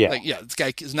 What? Yeah. This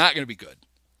guy is not going to be good.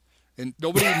 And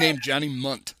nobody named Johnny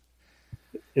Munt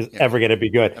is ever going to be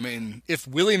good. I mean, if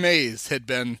Willie Mays had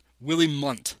been Willie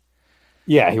Munt.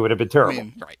 Yeah, he would have been terrible. I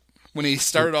mean, right. When he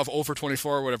started off 0 for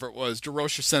 24 or whatever it was,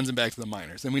 DeRocher sends him back to the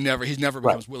minors. And he never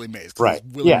becomes Willie Mays. Right.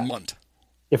 He's Willie Munt.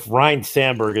 If Ryan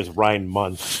Sandberg is Ryan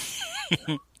Munt.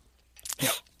 Yeah.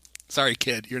 Sorry,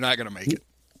 kid. You're not going to make it.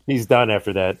 He's done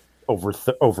after that. Over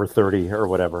 30 or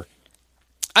whatever.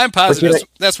 I'm positive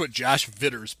that's what Josh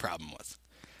Vitter's problem was.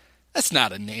 That's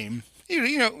not a name.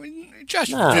 Josh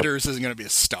Vitters isn't going to be a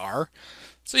star.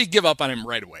 So you give up on him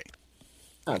right away.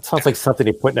 Oh, it sounds like something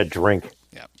you put in a drink.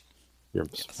 Yeah.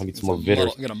 I need some more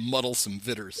Vitters. I'm going to muddle some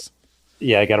Vitters.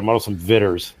 Yeah, I got to muddle some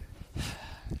Vitters.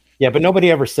 Yeah, but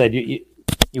nobody ever said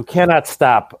you cannot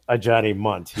stop a Johnny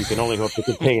Munt. You can only hope to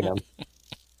contain him.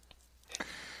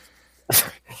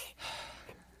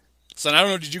 So I don't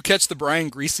know, did you catch the Brian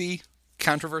Griese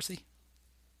controversy?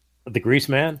 The Grease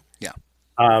Man? Yeah.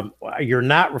 You're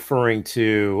not referring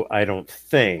to, I don't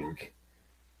think,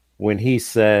 when he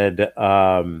said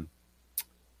that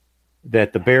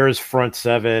the Bears front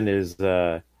seven is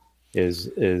the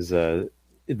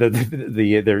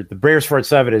Bears front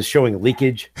seven is showing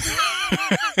leakage.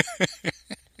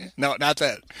 No, not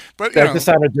that. But that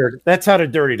sounded dirty. That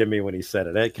sounded dirty to me when he said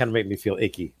it. That kind of made me feel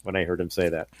icky when I heard him say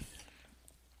that.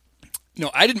 No,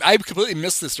 I didn't. I completely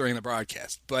missed this during the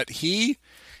broadcast. But he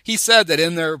said that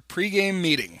in their pregame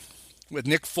meeting with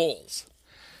Nick Foles,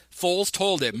 Foles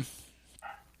told him,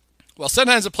 well,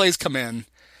 sometimes the plays come in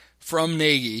from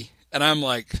Nagy, and I'm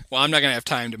like, well, I'm not going to have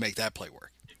time to make that play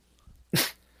work.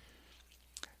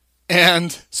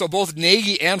 And so both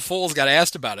Nagy and Foles got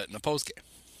asked about it in the postgame.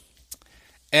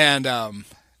 And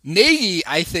Nagy,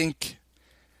 I think,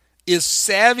 is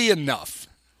savvy enough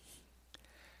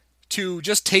to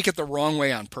just take it the wrong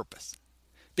way on purpose.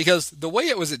 Because the way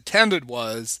it was intended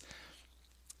was,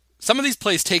 some of these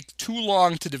plays take too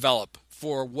long to develop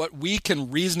for what we can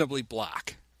reasonably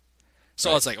block.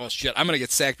 So It's like, oh shit, I'm going to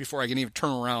get sacked before I can even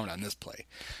turn around on this play.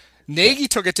 Nagy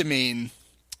took it to mean,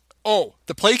 oh,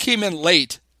 the play came in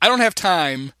late. I don't have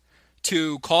time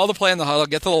to call the play in the huddle,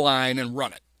 get to the line, and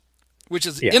run it. which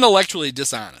is intellectually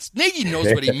dishonest. Nagy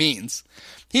knows what he means.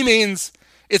 He means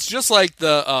it's just like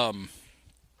the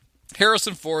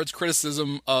Harrison Ford's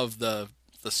criticism of the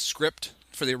script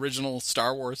for the original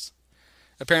Star Wars.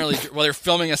 Apparently, while they're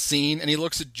filming a scene, and he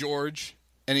looks at George,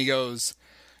 and he goes,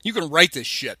 "You can write this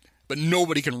shit, but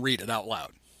nobody can read it out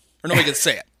loud, or nobody can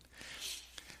say it."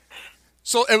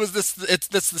 So it was this.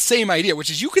 That's the same idea,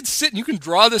 which is you could sit and you can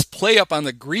draw this play up on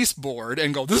the grease board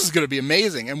and go, "This is going to be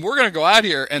amazing," and we're going to go out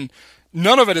here and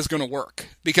none of it is going to work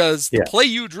because the play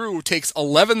you drew takes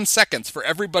 11 seconds for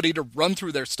everybody to run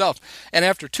through their stuff, and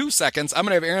after 2 seconds, I'm going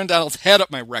to have Aaron Donald's head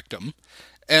up my rectum,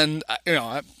 and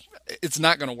it's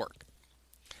not going to work.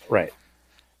 Right.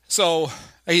 So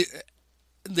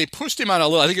they pushed him on a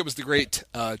little. I think it was the great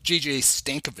J.J.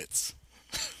 Stankovitz.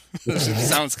 This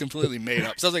sounds completely made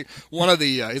up. Sounds like one of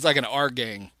the. He's like an R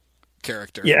Gang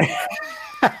character. Yeah.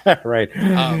 Right.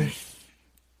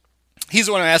 He's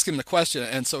the one who asked him the question,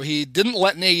 and so he didn't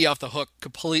let Nagy off the hook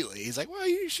completely. He's like, "Well, are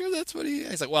you sure that's what he?"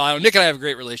 He's like, "Well, Nick and I have a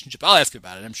great relationship. I'll ask you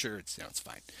about it. I'm sure it's it's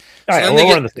fine." All right,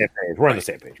 we're on the same page. We're on the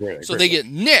same page. So they get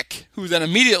Nick, who then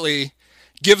immediately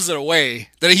gives it away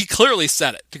that he clearly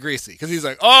said it to Greasy because he's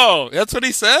like, "Oh, that's what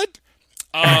he said."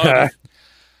 I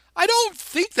don't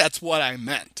think that's what I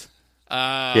meant.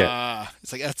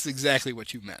 It's like, that's exactly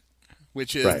what you meant,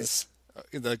 which is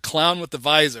the clown with the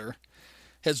visor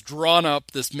has drawn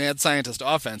up this mad scientist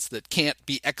offense that can't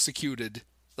be executed.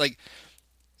 Like,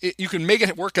 you can make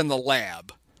it work in the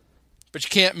lab, but you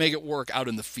can't make it work out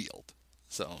in the field.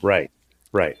 So Right.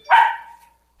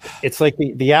 It's like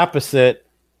the opposite.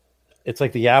 It's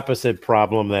like the opposite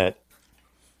problem that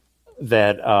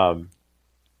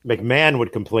McMahon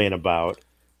would complain about.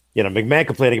 McMahon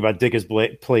complaining about Dick's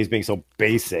plays being so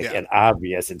basic and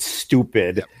obvious and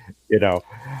stupid. Yep.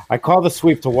 I call the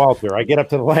sweep to Walter. I get up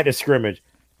to the line of scrimmage.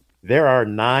 There are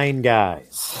 9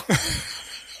 guys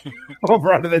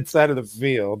over on that side of the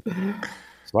field.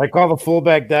 So I call the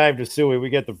fullback dive to Suey. We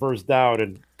get the first down,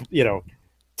 and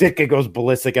Ditka goes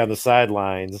ballistic on the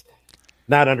sidelines,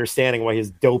 not understanding why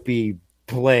his dopey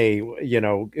play.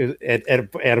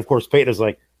 And of course Peyton is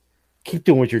like, keep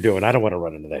doing what you're doing. I don't want to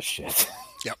run into that shit.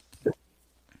 Yep.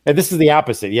 And this is the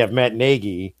opposite. You have Matt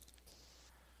Nagy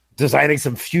designing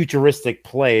some futuristic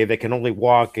play that can only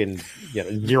walk in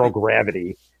zero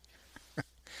gravity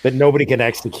that nobody can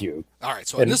execute. All right,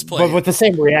 so in this play, but with the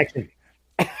same reaction.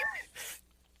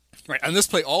 Right, on this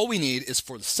play, all we need is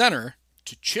for the center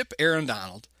to chip Aaron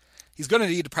Donald. He's going to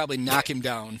need to probably knock him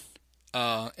down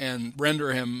and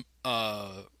render him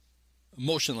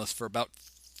motionless for about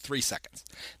 3 seconds.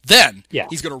 Then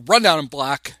he's going to run down and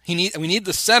block. We need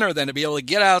the center then to be able to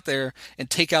get out there and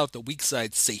take out the weak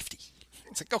side safety.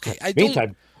 It's like, okay,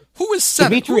 who is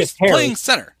center? Who's playing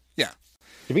center? Yeah.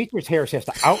 Demetrius Harris has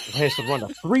to run a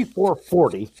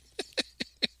 3-4-40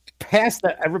 past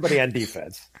everybody on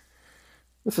defense.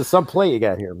 This is some play you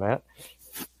got here, Matt.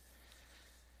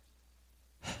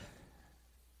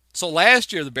 So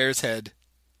last year the Bears had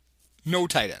no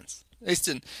tight ends.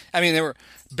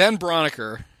 Ben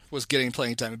Broniker was getting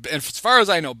playing time. And as far as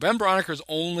I know, Ben Broniker's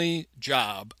only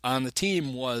job on the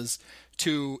team was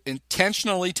to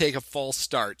intentionally take a false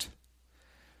start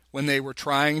when they were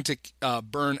trying to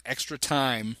burn extra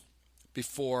time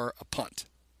before a punt.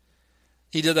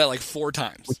 He did that like 4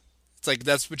 times. It's like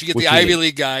that's what you get the Ivy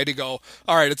League guy to go,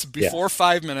 all right, it's before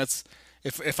 5 minutes.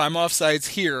 If I'm offsides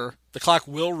here, the clock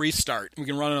will restart. We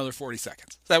can run another 40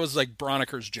 seconds. That was like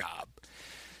Broniker's job.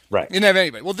 Right. Didn't have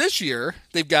anybody. Well, this year,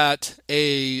 they've got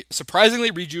a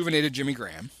surprisingly rejuvenated Jimmy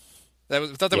Graham. I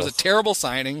thought that was a terrible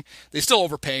signing. They still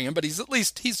overpaying him, but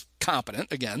he's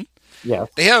competent again. Yeah.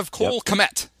 They have Cole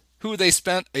Kmet, who they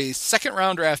spent a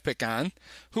second-round draft pick on,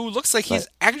 who looks like he's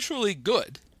actually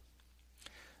good.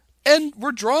 And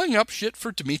we're drawing up shit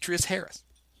for Demetrius Harris.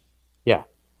 Yeah.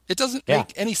 It doesn't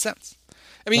make any sense.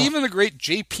 Even the great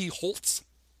J.P. Holtz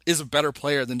is a better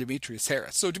player than Demetrius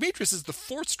Harris. So Demetrius is the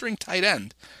 4th-string tight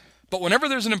end. But whenever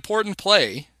there's an important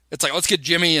play, it's like, let's get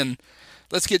Jimmy and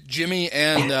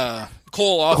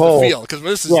Cole off the field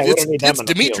because it's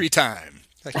Dimitri time.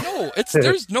 Like, no, it's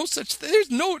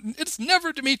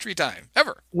never Dimitri time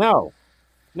ever. No,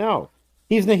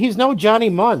 he's no Johnny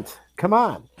Munt. Come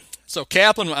on. So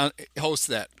Kaplan hosts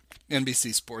that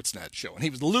NBC Sportsnet show, and he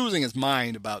was losing his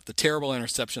mind about the terrible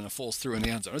interception that Foles threw in the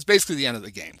end zone. It was basically the end of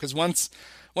the game because once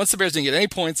the Bears didn't get any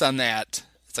points on that,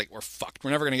 it's like, we're fucked.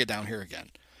 We're never going to get down here again.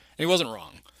 And he wasn't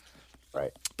wrong.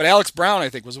 Right. But Alex Brown, I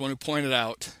think, was the one who pointed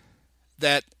out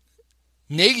that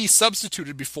Nagy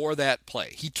substituted before that play.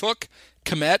 He took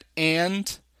Kmet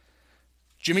and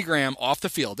Jimmy Graham off the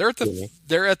field. They're at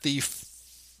the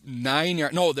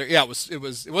 9-yard. No, it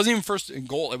wasn't even first and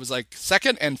goal. It was like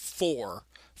 2nd and 4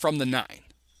 from the 9.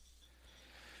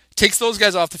 Takes those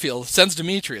guys off the field, sends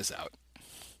Demetrius out.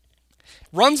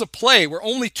 Runs a play where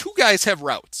only 2 guys have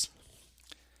routes.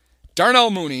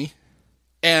 Darnell Mooney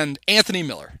and Anthony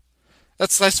Miller.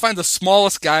 Let's find the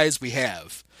smallest guys we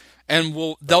have, and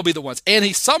they'll be the ones. And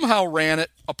he somehow ran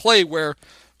a play where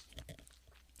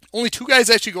only 2 guys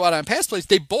actually go out on pass plays.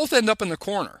 They both end up in the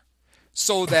corner,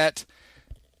 so that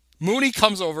Mooney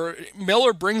comes over.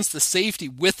 Miller brings the safety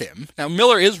with him. Now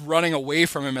Miller is running away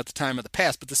from him at the time of the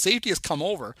pass, but the safety has come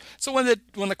over. So when the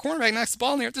cornerback knocks the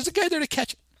ball in the air, there's a guy there to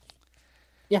catch it.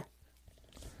 Yeah,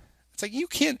 it's like you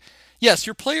can't. Yes,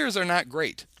 your players are not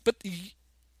great, but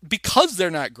because they're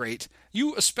not great,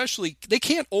 they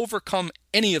can't overcome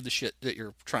any of the shit that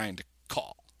you're trying to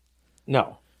call.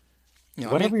 No.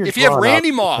 If you have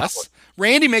Randy Moss,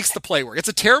 Randy makes the play work. It's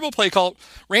a terrible play call.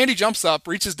 Randy jumps up,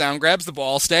 reaches down, grabs the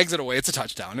ball, stags it away. It's a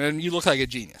touchdown, and you look like a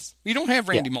genius. You don't have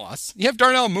Randy Moss. You have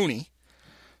Darnell Mooney,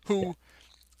 who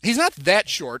he's not that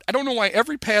short. I don't know why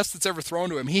every pass that's ever thrown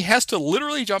to him, he has to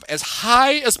literally jump as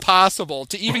high as possible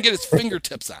to even get his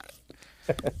fingertips on it.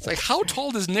 It's like, how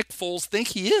tall does Nick Foles think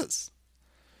he is?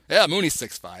 Yeah, Mooney's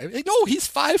 6'5". No, he's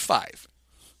 5'5".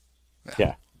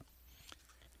 Yeah.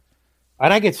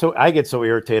 And I get so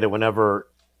irritated whenever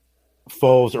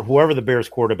Foles or whoever the Bears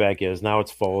quarterback is, now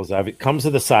it's Foles, it comes to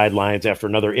the sidelines after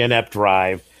another inept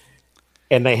drive,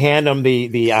 and they hand him the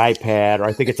iPad, or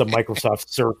I think it's a Microsoft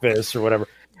Surface or whatever.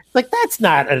 Like that's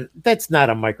not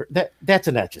a micro. That's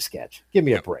an Etch-a-Sketch. Give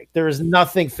me a break. There is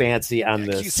nothing fancy on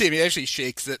this. You see him, he actually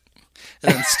shakes it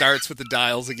and then starts with the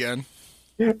dials again.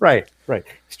 Right.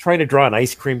 He's trying to draw an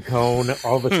ice cream cone.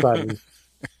 All of a sudden,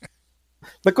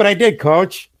 look what I did,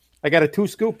 Coach. I got a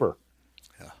 2-scooper.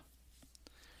 Yeah.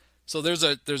 So there's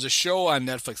a show on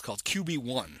Netflix called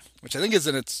QB1, which I think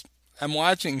is I'm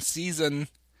watching season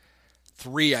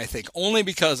 3, I think, only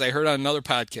because I heard on another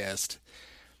podcast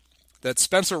that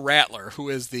Spencer Rattler, who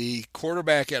is the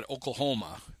quarterback at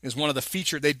Oklahoma, is one of the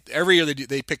featured. Every year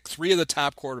they pick 3 of the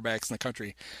top quarterbacks in the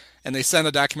country, and they send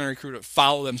a documentary crew to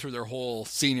follow them through their whole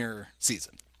senior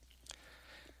season.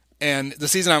 And the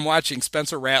season I'm watching,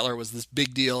 Spencer Rattler was this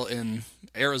big deal in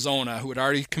Arizona who had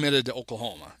already committed to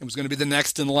Oklahoma. It was going to be the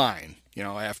next in line,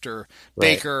 after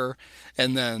Baker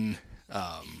and then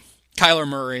Kyler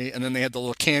Murray, and then they had the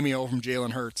little cameo from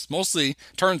Jalen Hurts.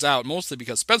 Turns out mostly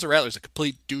because Spencer Rattler's a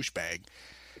complete douchebag.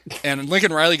 And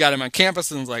Lincoln Riley got him on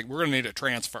campus and was like, we're going to need a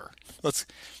transfer.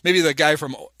 Maybe the guy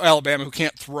from Alabama who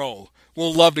can't throw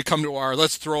will love to come to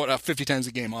let's throw it out 50 times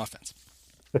a game offense.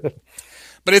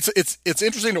 But it's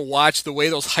interesting to watch the way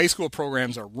those high school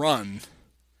programs are run,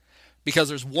 because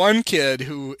there's one kid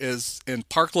who is in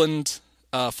Parkland,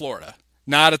 Florida,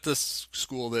 not at this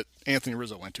school that Anthony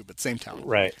Rizzo went to, but same town.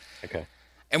 Right. Okay.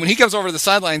 And when he comes over to the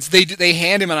sidelines, they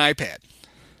hand him an iPad.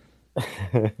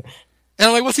 And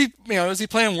I'm like, is he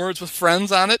playing Words with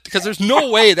Friends on it? Because there's no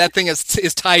way that thing is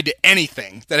tied to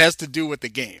anything that has to do with the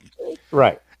game.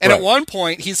 Right. And at one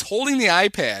point, he's holding the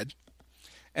iPad,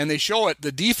 and they show it.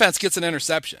 The defense gets an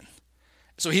interception.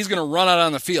 So he's going to run out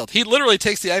on the field. He literally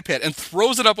takes the iPad and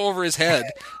throws it up over his head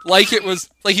like he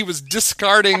was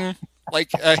discarding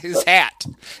his hat.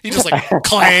 He just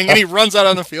clang, and he runs out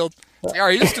on the field. All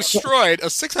right, he just destroyed a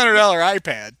 $600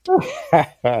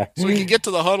 iPad so he could get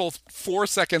to the huddle 4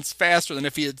 seconds faster than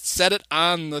if he had set it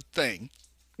on the thing.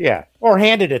 Yeah, or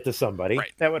handed it to somebody.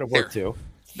 Right. That would have worked too.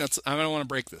 I don't want to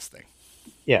break this thing.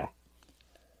 Yeah.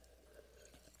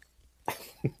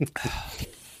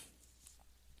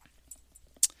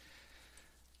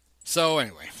 So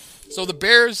anyway, the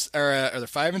Bears are they're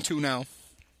 5-2 now.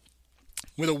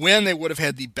 With a win, they would have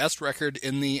had the best record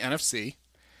in the NFC,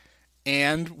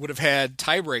 and would have had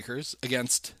tiebreakers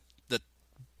against the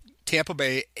Tampa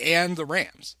Bay and the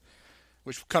Rams,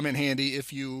 which will come in handy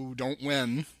if you don't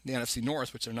win the NFC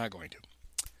North, which they're not going to.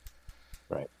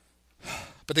 Right.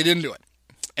 But they didn't do it.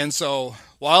 And so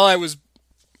while I was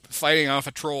fighting off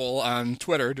a troll on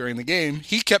Twitter during the game,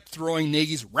 he kept throwing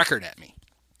Nagy's record at me,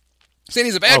 saying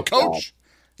he's a bad coach. God.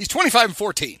 He's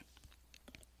 25-14.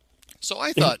 So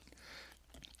I thought,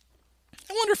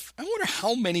 I wonder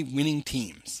how many winning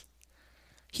teams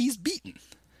he's beaten.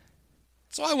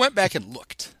 So I went back and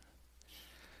looked.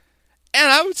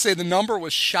 And I would say the number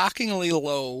was shockingly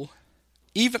low.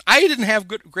 Even I didn't have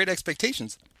great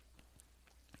expectations.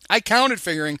 I counted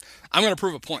figuring I'm going to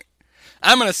prove a point.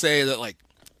 I'm going to say that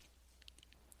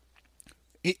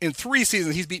in 3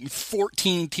 seasons he's beaten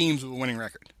 14 teams with a winning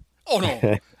record. Oh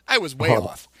no, I was way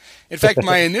off. In fact,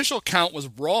 my initial count was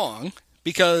wrong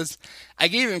because I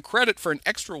gave him credit for an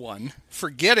extra one,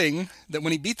 forgetting that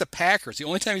when he beat the Packers, the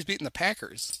only time he's beaten the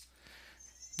Packers,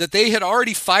 that they had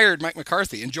already fired Mike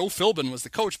McCarthy and Joe Philbin was the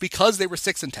coach because they were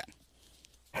 6-10.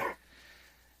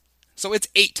 So it's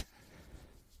 8.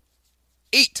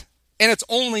 8. And it's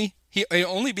only, he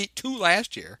only beat 2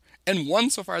 last year and 1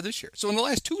 so far this year. So in the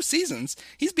last 2 seasons,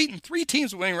 he's beaten 3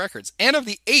 teams with winning records. And of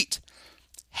the 8,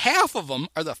 half of them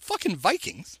are the fucking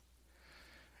Vikings.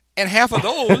 And half of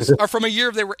those are from a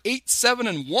year they were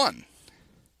 8-7-1.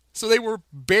 So they were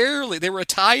a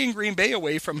tie in Green Bay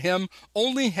away from him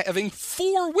only having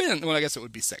 4 wins. Well, I guess it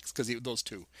would be 6 because those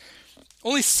 2.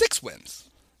 Only 6 wins.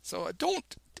 So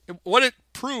what it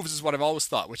proves is what I've always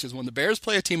thought, which is when the Bears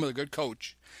play a team with a good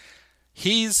coach,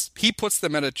 he puts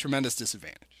them at a tremendous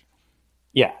disadvantage.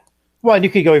 Yeah. Well, and you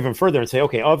could go even further and say,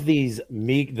 okay, of this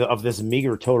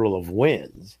meager total of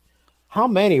wins, how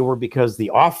many were because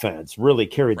the offense really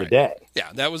carried the day?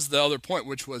 Yeah, that was the other point,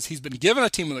 which was he's been given a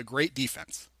team with a great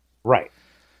defense. Right.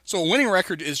 So a winning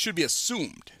record should be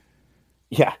assumed.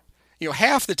 Yeah.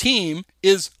 Half the team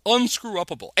is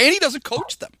unscrew-upable, and he doesn't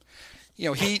coach them.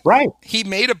 He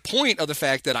made a point of the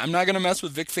fact that I'm not going to mess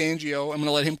with Vic Fangio. I'm going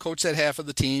to let him coach that half of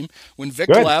the team. When Vic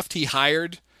left, he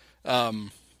hired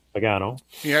Pagano.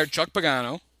 He hired Chuck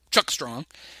Pagano, Chuck Strong,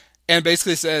 and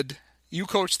basically said, you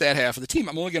coach that half of the team.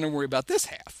 I'm only going to worry about this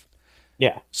half.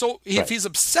 Yeah. So if he's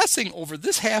obsessing over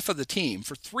this half of the team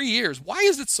for 3 years, why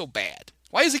is it so bad?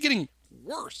 Why is it getting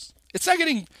worse? It's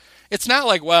not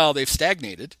like, well, they've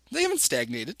stagnated. They haven't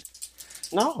stagnated.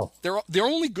 No. Their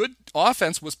only good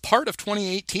offense was part of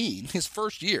 2018, his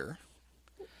first year.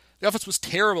 The offense was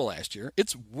terrible last year.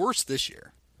 It's worse this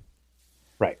year.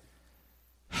 Right.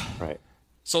 Right.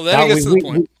 So then he gets to the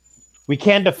point. We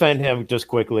can defend him just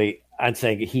quickly on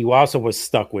saying he also was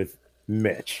stuck with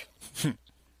Mitch.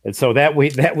 And so that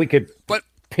we could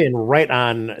pin right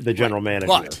on the general manager.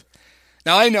 But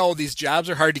now I know these jobs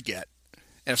are hard to get.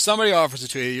 And if somebody offers it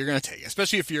to you, you're going to take it,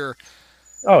 especially if you're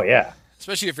a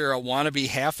wannabe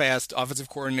half-assed offensive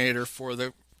coordinator for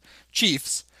the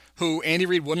Chiefs, who Andy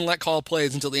Reid wouldn't let call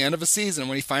plays until the end of a season.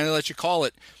 When he finally lets you call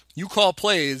it, you call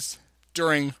plays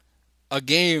during a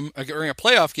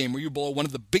playoff game where you blow one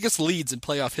of the biggest leads in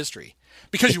playoff history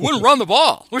because you wouldn't run the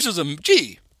ball, which is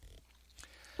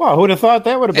Well, who'd have thought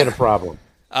that would have been a problem?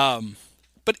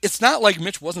 But it's not like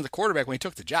Mitch wasn't the quarterback when he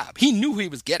took the job. He knew who he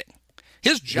was getting.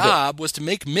 His job was to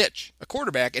make Mitch a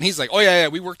quarterback, and he's like, oh, yeah,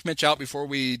 we worked Mitch out before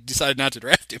we decided not to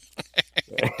draft him.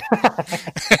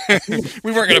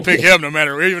 We weren't going to pick him no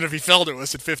matter, even if he fell to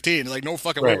us at 15. Like, no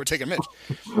fucking way we're taking Mitch.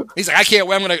 He's like, I can't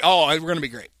wait. We're going to be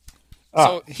great.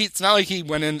 So it's not like he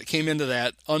came into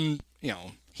that,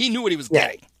 he knew what he was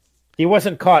getting. He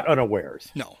wasn't caught unawares.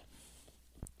 No.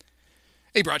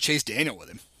 He brought Chase Daniel with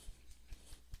him.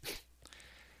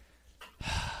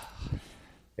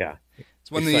 Yeah.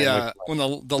 When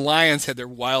the Lions had it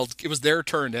was their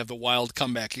turn to have the wild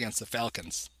comeback against the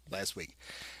Falcons last week,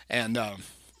 and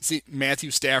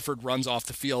Matthew Stafford runs off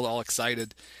the field all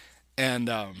excited, and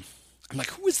I'm like,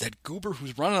 who is that goober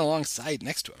who's running alongside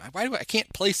next to him? I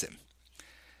can't place him?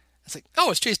 I was like,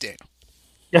 oh, it's Chase Daniel.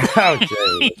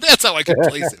 That's how I could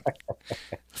place him.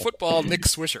 Football Nick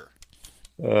Swisher,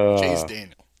 Chase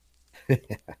Daniel.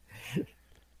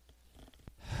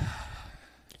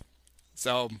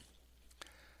 So.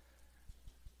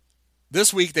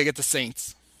 This week they get the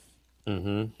Saints.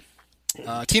 Mm-hmm.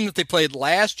 A team that they played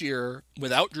last year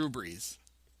without Drew Brees.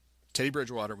 Teddy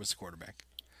Bridgewater was the quarterback.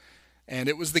 And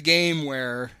it was the game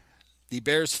where the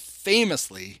Bears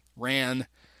famously ran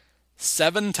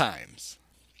 7 times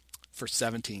for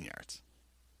 17 yards.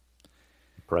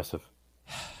 Impressive.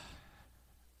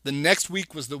 The next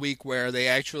week was the week where they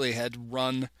actually had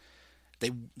run.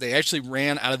 They actually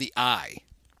ran out of the eye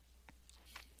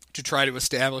to try to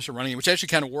establish a running game, which actually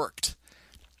kind of worked.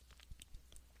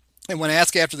 And when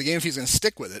asked after the game if he's going to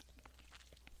stick with it,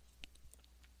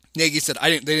 Nagy said,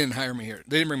 They didn't hire me here.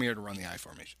 They didn't bring me here to run the I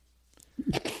formation.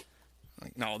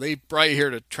 Like, no, they brought you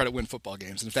here to try to win football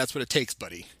games. And if that's what it takes,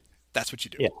 buddy, that's what you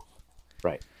do. Yeah,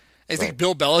 right. I think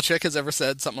Bill Belichick has ever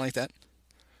said something like that.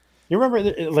 Do you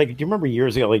remember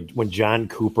years ago, like when John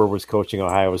Cooper was coaching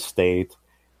Ohio State,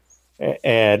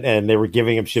 and they were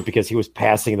giving him shit because he was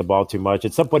passing the ball too much.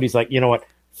 At some point, he's like, you know what?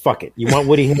 Fuck it. You want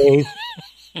Woody Hayes?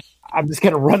 I'm just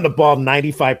going to run the ball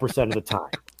 95% of the time.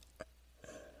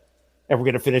 And we're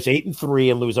going to finish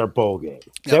 8-3 and lose our bowl game.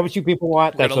 Is that what you people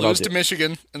want? We're going to lose to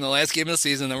Michigan in the last game of the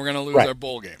season, then we're going to lose our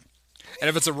bowl game. And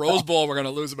if it's a Rose Bowl, we're going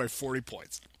to lose it by 40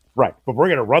 points. Right. But we're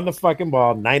going to run the fucking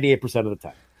ball 98% of the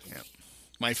time.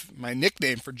 Yeah. My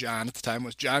nickname for John at the time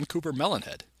was John Cooper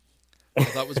Melonhead. I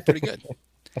thought was pretty good.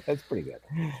 That's pretty good.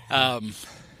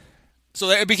 So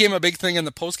that became a big thing in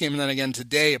the postgame, and then again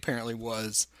today apparently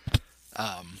was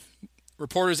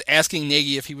reporters asking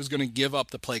Nagy if he was going to give up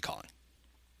the play calling.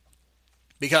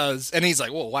 And he's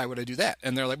like, well, why would I do that?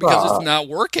 And they're like, because it's not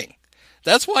working.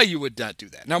 That's why you would not do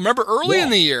that. Now, remember, early in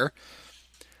the year,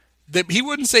 that he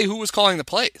wouldn't say who was calling the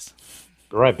plays.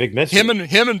 Right, big mystery.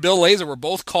 Him and Bill Lazor were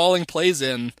both calling plays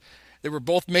in. They were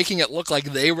both making it look like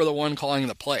they were the one calling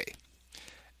the play.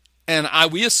 And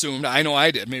we assumed, I know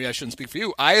I did, maybe I shouldn't speak for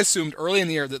you, I assumed early in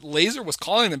the year that Lazor was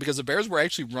calling them because the Bears were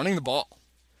actually running the ball.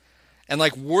 And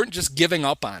weren't just giving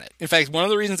up on it. In fact, one of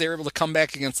the reasons they were able to come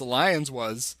back against the Lions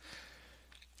was,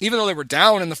 even though they were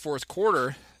down in the fourth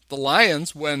quarter, the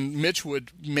Lions, when Mitch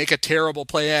would make a terrible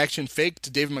play action fake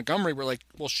to David Montgomery, were like,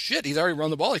 well, shit, he's already run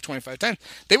the ball 25 times.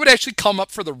 They would actually come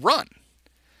up for the run.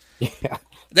 Yeah.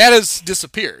 That has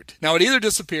disappeared. Now, it either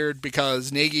disappeared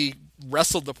because Nagy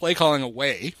wrestled the play calling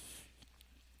away,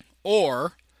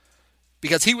 or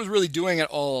because he was really doing it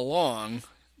all along,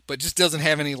 but just doesn't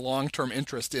have any long-term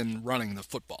interest in running the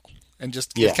football, and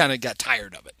just kind of got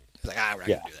tired of it. He's like, we're not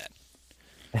going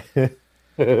to do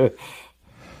that.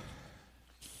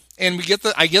 And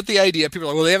I get the idea. People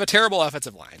are like, well, they have a terrible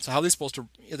offensive line, so how are they supposed to?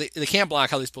 They can't block.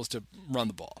 How are they supposed to run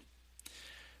the ball?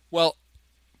 Well,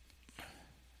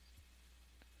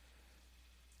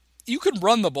 you could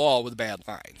run the ball with a bad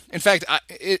line. In fact,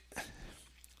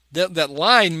 that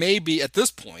line may be, at this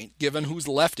point, given who's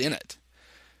left in it,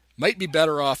 might be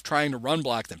better off trying to run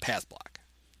block than pass block.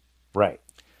 Right.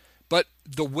 But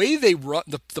the way they run,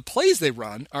 the plays they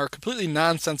run are completely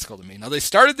nonsensical to me. Now, they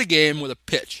started the game with a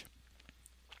pitch.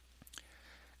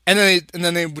 And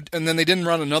then they didn't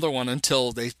run another one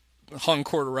until they hung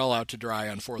Cordarrelle out to dry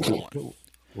on 4th and 1.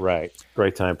 Right.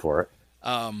 Great time for it.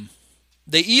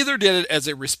 They either did it as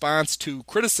a response to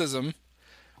criticism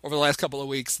over the last couple of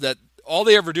weeks that all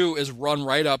they ever do is run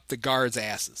right up the guards'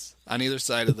 asses on either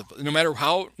side of the. No matter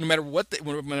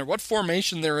what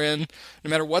formation they're in, no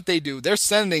matter what they do, they're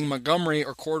sending Montgomery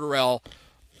or Cordarrelle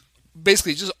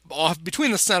basically just off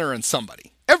between the center and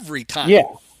somebody every time. Yeah.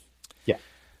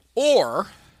 Or,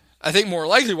 I think more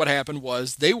likely what happened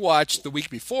was they watched the week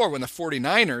before when the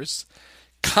 49ers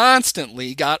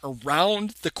constantly got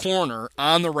around the corner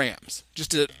on the Rams.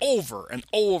 Just did it over and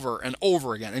over and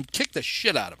over again and kicked the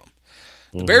shit out of them.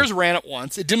 The Bears ran it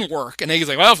once. It didn't work. And Nagy's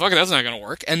like, well, fuck it, that's not going to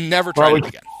work. And never tried it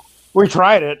again. We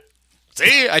tried it.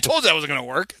 See, I told you that wasn't going to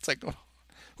work. It's like, who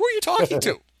are you talking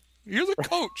to? You're the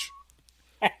coach.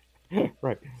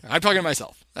 Right. I'm talking to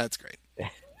myself. That's great.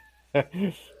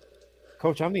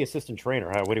 Coach, I'm the assistant trainer.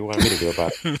 What do you want me to do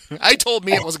about it? I told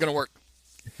me it wasn't going to work.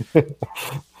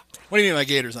 What do you mean my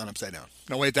gator's on upside down?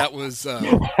 No, wait, that was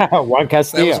Juan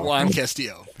Castillo. That was Juan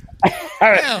Castillo.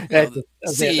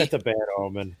 That's a bad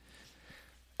omen.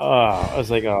 I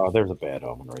was like, there's a bad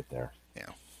omen right there. Yeah.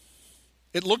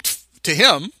 It looked to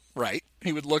him, right?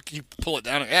 He would look, you pull it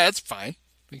down, it's fine.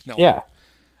 No, yeah.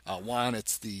 Juan,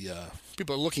 it's the,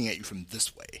 people are looking at you from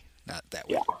this way, not that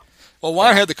way. Yeah. Well,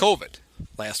 Juan had the COVID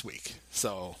last week,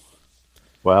 so.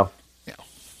 Well,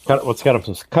 let's cut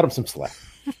him some slack.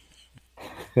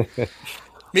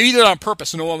 Maybe he did it on purpose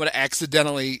so no one would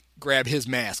accidentally grab his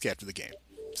mask after the game.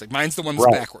 It's like, mine's the one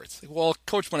that's backwards. Like, well,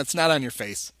 Coach, when it's not on your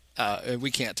face,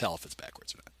 we can't tell if it's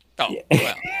backwards or not. Oh,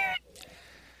 well.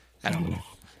 I don't know.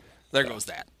 There goes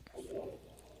that.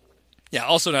 Yeah,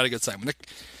 also not a good sign.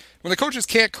 When the coaches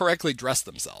can't correctly dress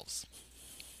themselves.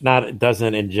 It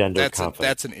doesn't engender confidence.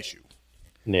 That's an issue.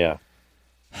 Yeah.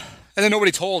 And then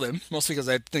nobody told him, mostly because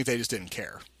I think they just didn't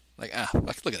care. Like,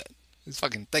 look at that. These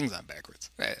fucking thing's on backwards.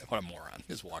 What a moron.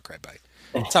 Just walk right by.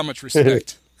 That's how much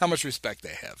respect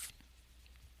they have.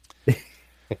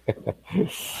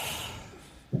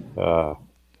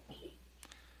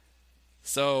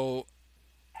 So,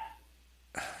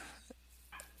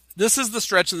 this is the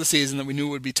stretch of the season that we knew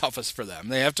would be toughest for them.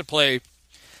 They have to play.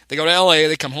 They go to LA,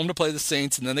 they come home to play the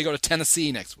Saints, and then they go to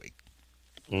Tennessee next week.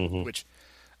 Mm-hmm. Which,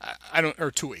 or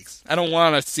 2 weeks. I don't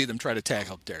want to see them try to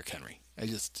tackle Derrick Henry. I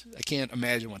can't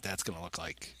imagine what that's going to look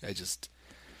like.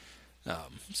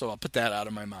 So I'll put that out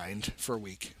of my mind for a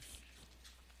week.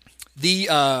 The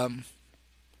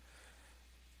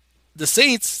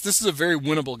Saints, this is a very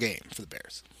winnable game for the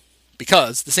Bears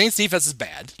because the Saints defense is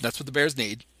bad. That's what the Bears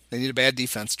need. They need a bad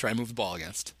defense to try and move the ball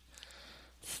against.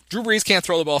 Drew Brees can't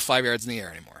throw the ball 5 yards in the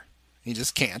air anymore. He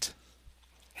just can't.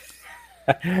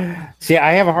 See,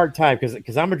 I have a hard time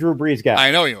because I'm a Drew Brees guy.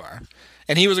 I know you are.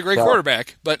 And he was a great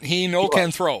quarterback, but he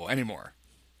can throw anymore.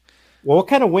 Well, what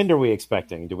kind of wind are we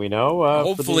expecting? Do we know?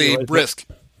 Hopefully brisk,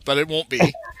 but it won't be.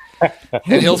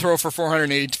 And he'll throw for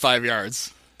 485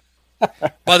 yards.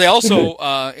 But they also,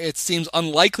 it seems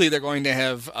unlikely they're going to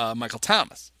have Michael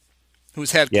Thomas,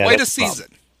 who's had quite a season.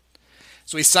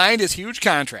 So he signed his huge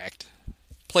contract,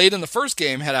 played in the first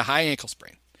game, had a high ankle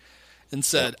sprain. and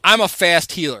said, "I'm a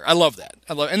fast healer." I love that.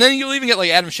 And then you'll even get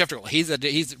like Adam Schefter. Well, he's a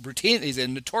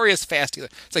notorious fast healer.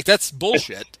 It's like that's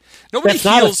bullshit. Nobody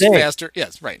heals faster.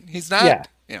 Yes, right. He's not. Yeah.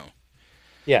 You know.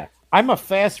 Yeah. I'm a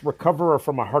fast recoverer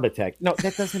from a heart attack. No,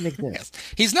 that doesn't make sense. Yes.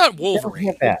 He's not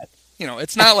Wolverine. You know,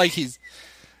 it's not like he's.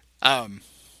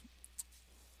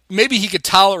 Maybe he could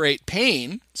tolerate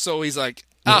pain, so he's like,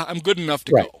 I'm good enough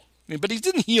to go. I mean, but he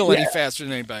didn't heal any faster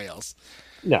than anybody else.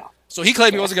 No. So he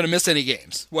claimed he wasn't going to miss any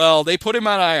games. Well, they put him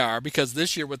on IR because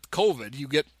this year with COVID,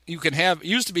 it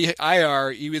used to be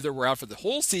IR, you either were out for the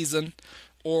whole season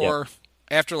or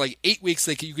after like 8 weeks,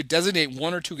 you could designate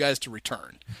 1 or 2 guys to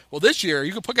return. Well, this year,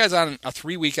 you could put guys on a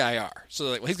 3-week IR.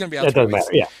 So like, he's going to be out 3 weeks.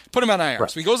 Matter. Yeah. Put him on IR. Right.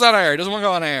 So he goes on IR. He doesn't want to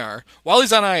go on IR. While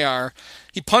he's on IR,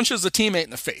 he punches a teammate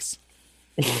in the face.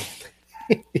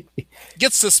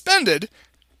 Gets suspended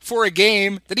for a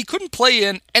game that he couldn't play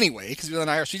in anyway because he was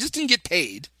on IR. So he just didn't get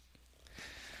paid.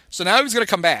 So now he's going to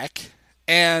come back,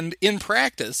 and in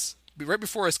practice, right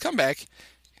before his comeback,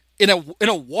 in a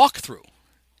walkthrough,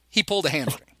 he pulled a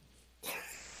hamstring.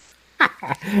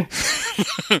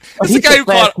 This is a guy who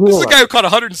caught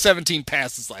 117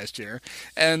 passes last year,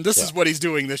 and this is what he's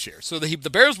doing this year. So the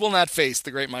Bears will not face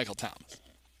the great Michael Thomas.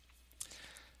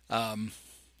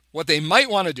 What they might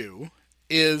want to do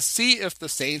is see if the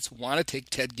Saints want to take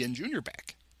Ted Ginn Jr.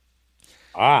 back.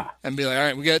 And be like, all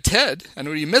right, we got Ted. I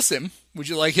know you miss him. Would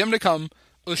you like him to come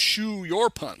eschew your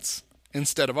punts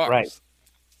instead of ours?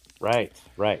 Right.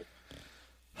 Well,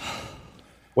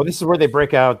 this is where they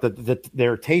break out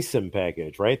their Taysom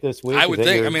package, right, this week? I would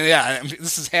think.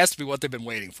 This has to be what they've been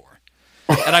waiting for.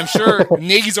 And I'm sure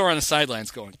Nagy's on the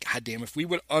sidelines going, God damn, if we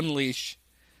would unleash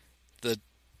the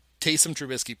Taysom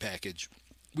Trubisky package,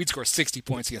 we'd score 60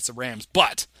 points against the Rams.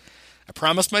 But I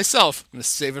promised myself I'm going to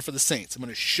save it for the Saints. I'm going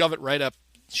to shove it right up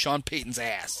Sean Payton's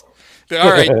ass. But,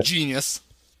 all right, genius.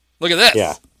 Look at this.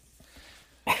 Yeah.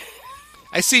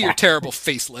 I see your terrible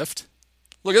facelift.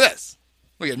 Look at this.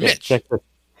 Look at Mitch.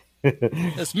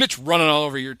 That's Mitch running all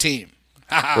over your team.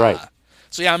 Right.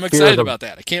 So, yeah, I'm excited about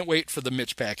that. I can't wait for the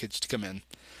Mitch package to come in.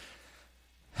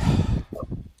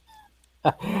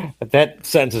 That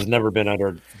sentence has never been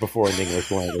uttered before in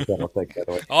English language, I don't think, by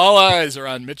the way. All eyes are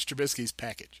on Mitch Trubisky's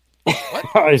package. What?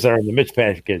 All eyes are on the Mitch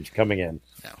package coming in.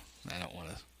 No, I don't want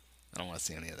to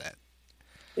see any of that.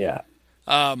 Yeah.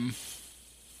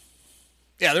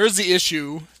 There is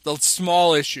the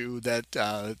small issue that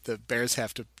the Bears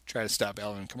have to try to stop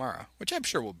Alvin Kamara, which I'm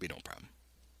sure will be no problem.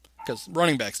 Because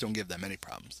running backs don't give them any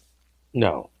problems.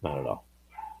 No, not at all.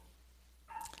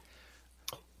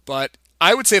 But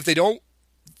I would say if they don't,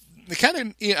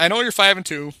 I know you're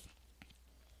 5-2.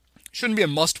 Shouldn't be a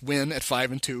must-win at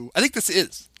 5-2. I think this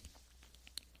is.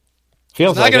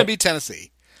 Feels it's not going to be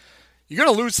Tennessee. You're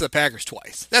going to lose to the Packers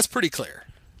twice. That's pretty clear.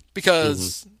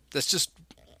 Because that's just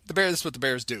the Bears. That's what the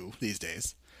Bears do these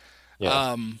days.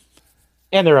 Yeah.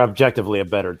 And they're objectively a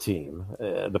better team.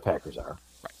 The Packers are.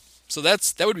 Right. So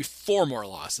that would be 4 more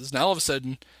losses. Now all of a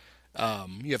sudden,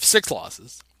 you have 6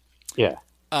 losses. Yeah.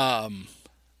 I'd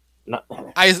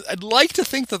like to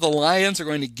think that the Lions are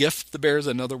going to gift the Bears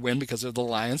another win because they're the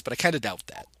Lions, but I kind of doubt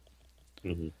that.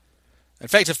 Mm-hmm. In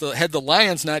fact, had the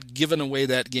Lions not given away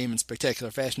that game in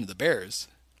spectacular fashion to the Bears,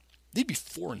 they'd be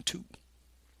 4-2.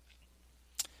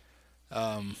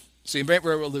 So you might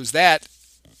well lose that.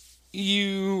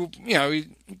 At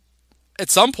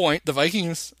some point, the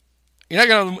Vikings, you're not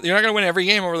gonna win every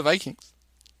game over the Vikings,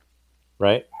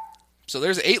 right? So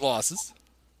there's 8 losses.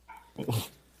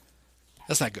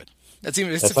 That's not good. That's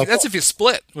if you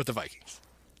split with the Vikings.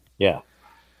 Yeah.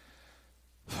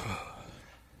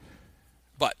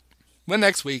 But win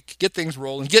next week, get things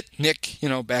rolling, get Nick,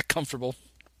 back comfortable.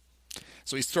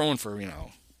 So he's throwing for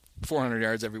 400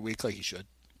 yards every week like he should.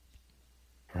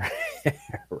 Right.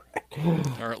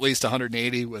 Or at least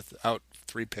 180 without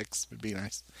 3 picks would be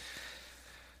nice.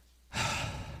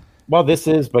 Well,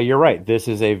 but you're right. This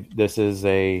is a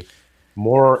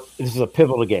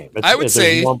pivotal game. I would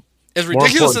say, as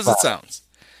ridiculous as it sounds,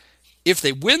 if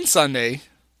they win Sunday,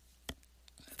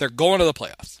 they're going to the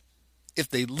playoffs. If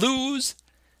they lose,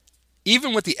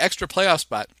 even with the extra playoff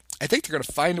spot, I think they're going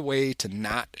to find a way to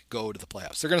not go to the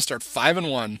playoffs. They're going to start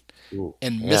 5-1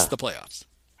 and miss the playoffs.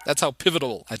 That's how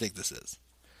pivotal I think this is.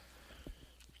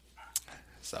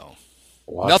 So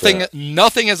nothing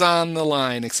is on the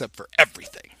line except for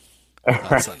everything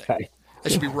on Sunday. I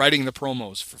should be writing the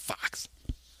promos for Fox.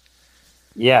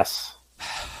 Yes.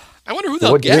 I wonder who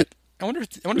they'll get. I wonder if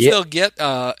they'll get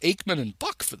Aikman and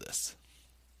Buck for this.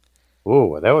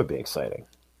 Ooh, that would be exciting.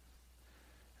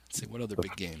 Let's see, what other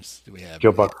big games do we have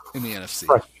Joe Buck in the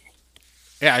NFC?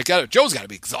 Yeah, Joe's got to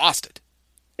be exhausted.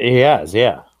 He has,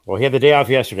 yeah. Well, he had the day off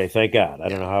yesterday. Thank God. I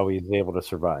don't know how he was able to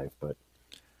survive, but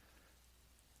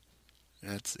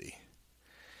let's see.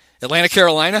 Atlanta,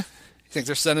 Carolina. You think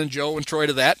they're sending Joe and Troy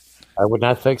to that? I would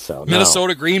not think so.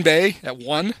 Minnesota, Green Bay at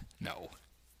 1? No.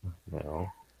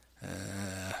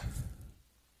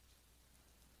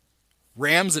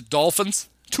 Rams at Dolphins.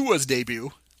 Tua's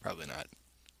debut. Probably not.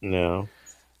 No.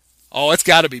 Oh, it's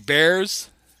got to be Bears.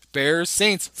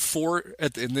 Saints, 4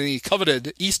 in the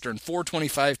coveted Eastern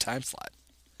 4:25 time slot.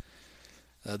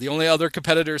 The only other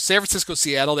competitors, San Francisco,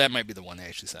 Seattle, that might be the one they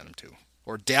actually sent him to.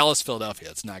 Or Dallas, Philadelphia.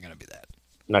 It's not going to be that.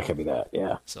 Not going to be that,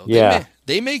 yeah. So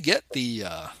they may get the...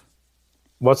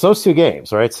 well, it's those two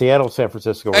games, right? Seattle, San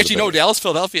Francisco. Actually, no, Dallas,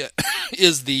 Philadelphia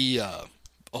is the...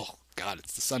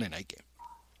 it's the Sunday night game.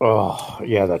 Oh,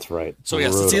 yeah, that's right. So,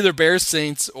 yes, it's either Bears,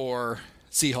 Saints, or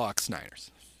Seahawks,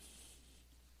 Niners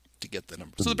to get the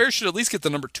number. So the Bears should at least get the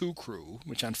number 2 crew,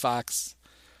 which on Fox,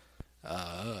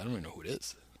 I don't even know who it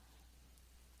is.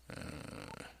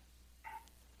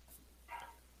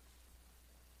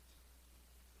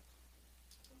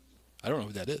 I don't know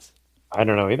who that is. I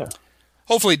don't know either.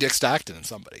 Hopefully Dick Stockton and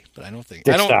somebody, but I don't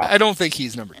think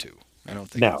he's number 2. I don't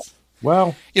think. No.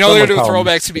 Well, they're going to do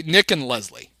throwbacks to be Nick and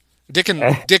Leslie. Dick and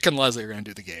Leslie are going to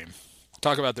do the game.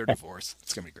 Talk about their divorce.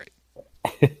 It's going to be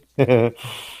great.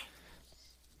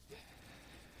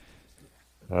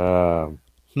 Well,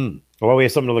 we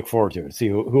have something to look forward to. See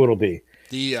who it'll be.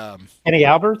 The Kenny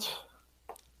Alberts.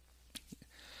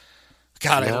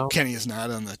 God, I hope Kenny is not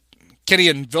on the Kenny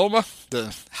and Vilma,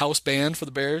 the house band for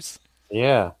the Bears.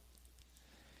 Yeah,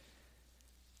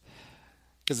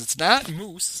 because it's not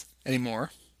Moose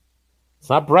anymore. It's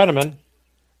not Brenneman.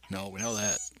 No, we know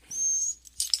that.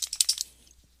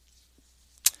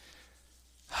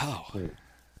 Oh,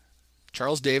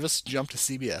 Charles Davis jumped to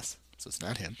CBS, so it's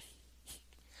not him.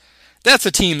 That's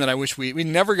a team that I wish we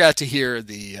never got to hear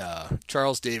the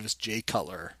Charles Davis, Jay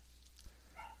Cutler,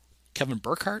 Kevin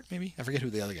Burkhardt, maybe? I forget who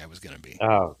the other guy was going to be.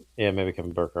 Oh, yeah, maybe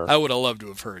Kevin Burkhardt. I would have loved to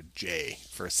have heard Jay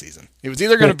first season. It was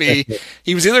either going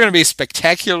to be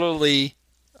spectacularly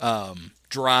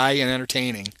dry and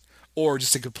entertaining, or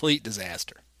just a complete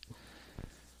disaster.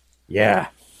 Yeah.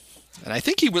 And I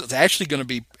think he was actually going to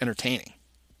be entertaining.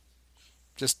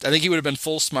 I think he would have been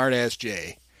full smart-ass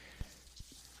Jay,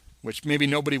 which maybe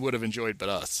nobody would have enjoyed but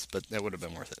us, but that would have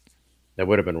been worth it. That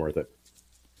would have been worth it.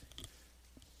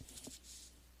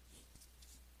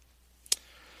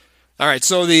 All right,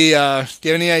 so do you have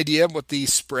any idea what the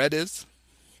spread is?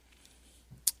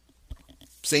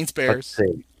 Saints Bears.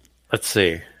 Let's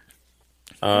see.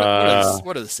 What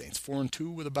are the Saints?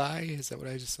 4-2 with a bye? Is that what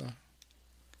I just saw?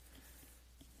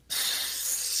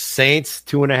 Saints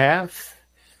 2.5.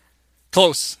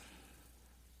 Close.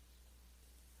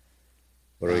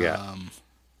 What do we got?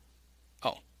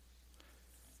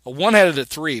 One had it at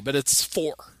 3, but it's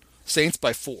 4. Saints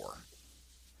by 4.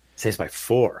 Saints by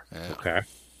 4. Yeah.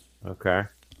 Okay.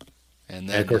 And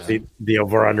then, of course, the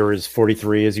over-under is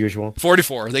 43 as usual.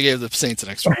 44. They gave the Saints an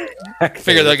extra.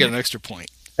 Figure they'll get an extra point.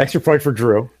 Extra point for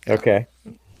Drew. Okay.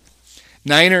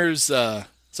 Niners. So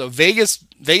Vegas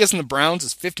and the Browns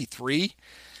is 53.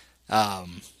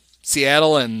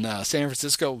 Seattle and San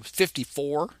Francisco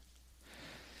 54.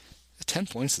 10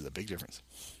 points is a big difference.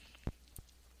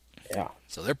 Yeah.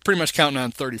 So they're pretty much counting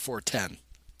on 34-10.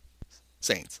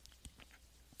 Saints.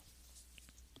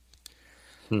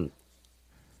 So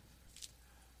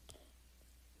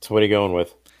what are you going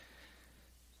with?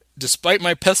 Despite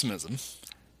my pessimism,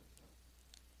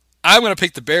 I'm going to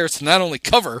pick the Bears to not only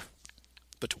cover,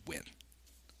 but to win.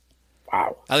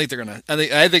 Wow. I think they're going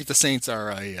to. I think the Saints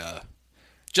are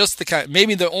just the kind.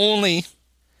 Maybe the only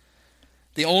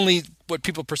what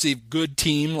people perceive good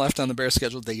team left on the Bears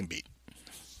schedule they can beat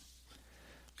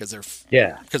because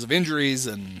of injuries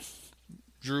and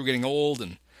Drew getting old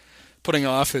and putting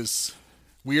off his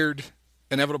weird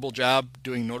inevitable job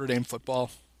doing Notre Dame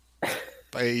football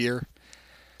by a year.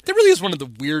 That really is one of the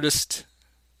weirdest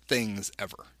things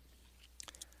ever.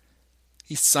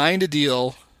 He signed a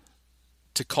deal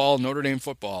to call Notre Dame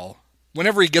football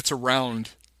whenever he gets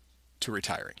around to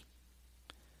retiring.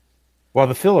 Well,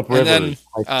 the Philip Rivers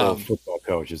high school football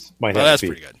coaches might have that's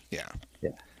pretty good. Yeah.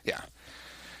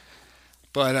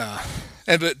 But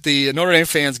the Notre Dame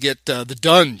fans get the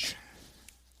Dunge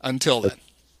until then.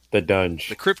 The Dunge.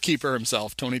 The Crypt Keeper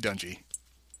himself, Tony Dungy,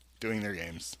 doing their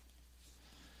games.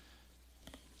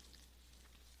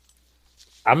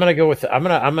 I'm gonna go with. I'm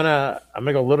gonna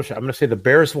go a little. I'm gonna say the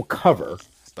Bears will cover,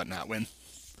 but not win.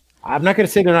 I'm not gonna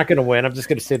say they're not gonna win. I'm just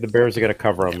gonna say the Bears are gonna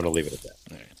cover. I'm gonna leave it at that.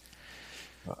 All right.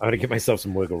 I'm gonna give myself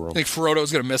some wiggle room. I think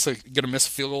Ferrotto's gonna miss a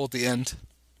field goal at the end.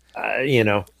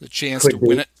 The chance to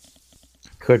win it.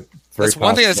 Could. That's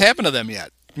one thing that's happened to them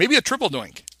yet. Maybe a triple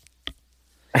doink.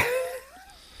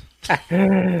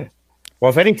 Well,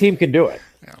 if any team can do it.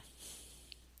 Yeah.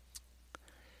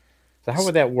 So how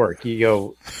would that work? You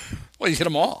go. Well, you hit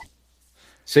them all.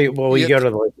 So, you go to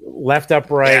the left,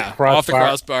 upright, crossbar. Off the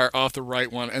crossbar, off the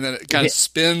right one, and then it kind of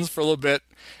spins for a little bit,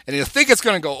 and you think it's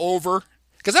going to go over.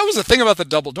 Because that was the thing about the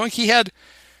double doink. He had,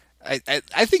 I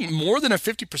think, more than a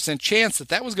 50% chance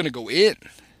that was going to go in.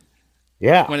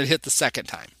 Yeah. When it hit the second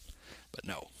time. But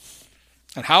no.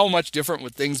 And how much different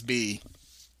would things be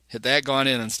had that gone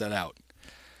in instead out?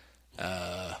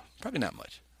 Probably not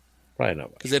much. Probably not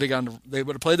much. Because they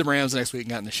would have played the Rams next week and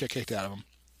gotten the shit kicked out of them.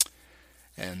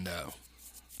 And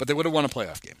but they would have won a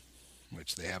playoff game,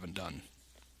 which they haven't done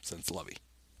since Lovey.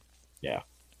 Yeah.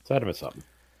 So that'd have been something.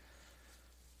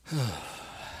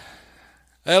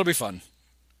 That'll be fun.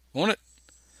 Won't it?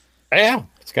 Yeah.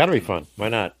 It's got to be fun. Why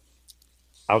not?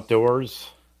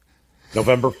 Outdoors.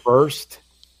 November 1st.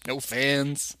 No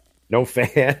fans. No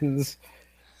fans.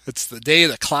 It's the day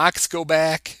the clocks go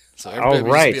back. So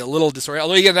everybody should be a little disoriented.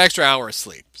 Although you get an extra hour of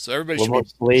sleep. So everybody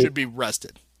should be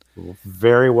rested.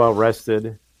 Very well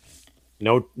rested.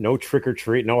 No trick or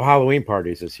treat. No Halloween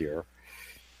parties this year.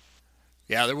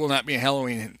 Yeah, there will not be a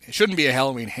Halloween. It shouldn't be a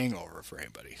Halloween hangover for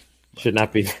anybody. Should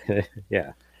not be.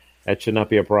 Yeah, that should not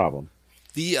be a problem.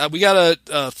 We got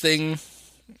a thing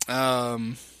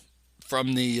from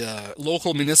the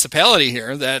local municipality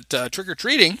here that trick or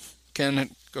treating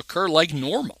can occur like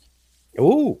normal.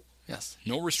 Ooh. Yes,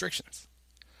 no restrictions.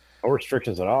 No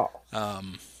restrictions at all.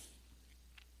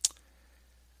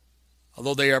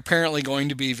 Although they are apparently going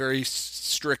to be very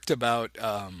strict about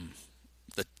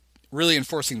really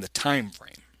enforcing the time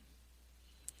frame.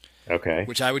 Okay.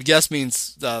 Which I would guess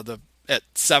means at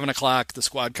 7 o'clock the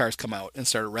squad cars come out and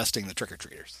start arresting the trick or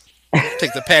treaters.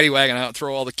 Take the paddy wagon out,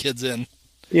 throw all the kids in.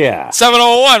 Yeah.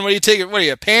 7:01. What are you taking? What are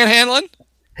you panhandling?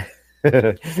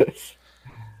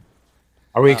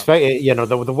 Are we expecting?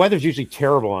 The weather's usually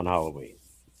terrible on Halloween.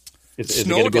 It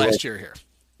snowed last year here.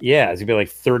 Yeah, it's gonna be like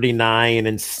 39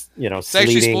 and it's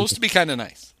actually supposed to be kind of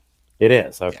nice. It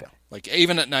is, okay. Yeah, like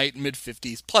even at night,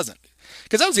 mid-50s, pleasant.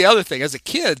 Because that was the other thing. As a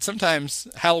kid, sometimes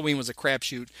Halloween was a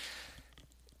crapshoot.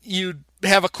 You'd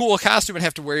have a cool costume and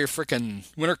have to wear your freaking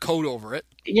winter coat over it.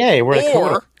 Yeah, you wear a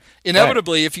coat. Or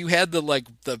inevitably, if you had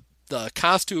the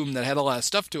costume that had a lot of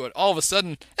stuff to it, all of a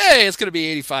sudden, hey, it's going to be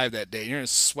 85 that day. You're going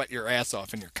to sweat your ass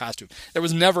off in your costume. There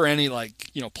was never any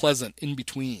pleasant in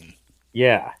between.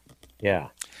 Yeah, yeah.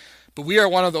 But we are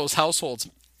one of those households.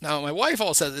 Now, my wife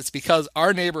always says it's because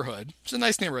our neighborhood, which is a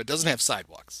nice neighborhood, doesn't have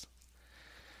sidewalks.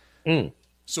 Mm.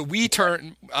 So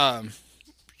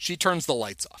she turns the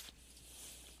lights off.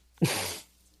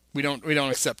 We don't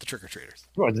accept the trick-or-treaters.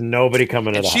 Well, there's nobody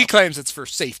coming to the house. She claims it's for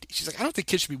safety. She's like, I don't think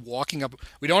kids should be walking up.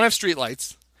 We don't have street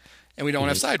lights, and we don't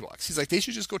have sidewalks. She's like, they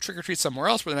should just go trick-or-treat somewhere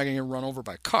else where they're not going to get run over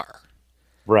by a car.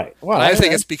 Right. Well, I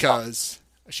think it's because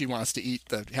she wants to eat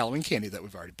the Halloween candy that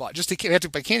we've already bought. We have to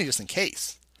buy candy just in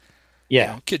case.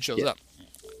 Yeah. Kid shows up.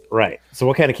 Right. So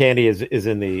what kind of candy is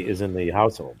in the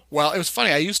household? Well, it was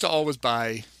funny. I used to always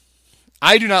buy.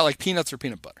 I do not like peanuts or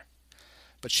peanut butter,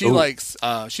 but she likes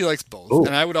both. Ooh.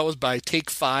 And I would always buy Take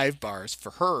 5 bars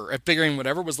for her, figuring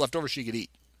whatever was left over she could eat.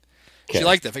 Okay. She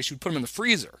liked that. In fact, she would put them in the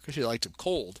freezer because she liked them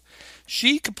cold.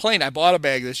 She complained. I bought a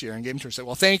bag this year and gave them to her. Said,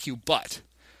 "Well, thank you, but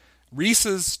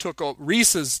Reese's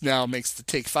now makes the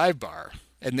Take 5 bar,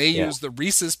 and they use the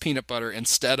Reese's peanut butter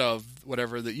instead of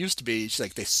whatever that used to be." She's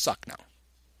like, "They suck now."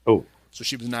 Oh, so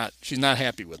she's not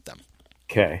happy with them.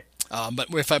 Okay. But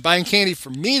if I'm buying candy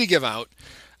for me to give out,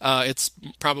 it's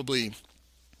probably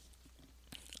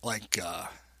like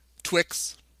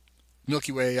Twix,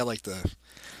 Milky Way. I like the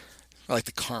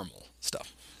caramel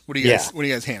stuff. What are you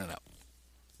guys handing out?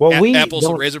 Well, apples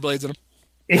with razor blades in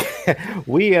them.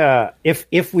 We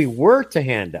if we were to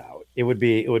hand out, it would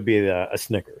be a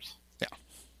Snickers. Yeah.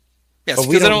 Yes,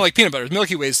 because I don't like peanut butter.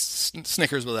 Milky Way's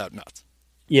Snickers without nuts.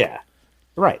 Yeah.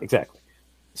 Right. Exactly.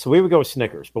 So we would go with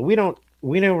Snickers, but we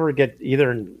never get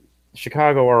either in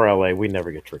Chicago or LA. We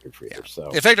never get trick or treaters. Yeah. So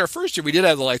in fact, our first year we did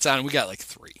have the lights on, and we got like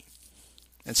 3.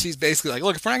 And she's basically like,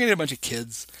 "Look, if we're not going to get a bunch of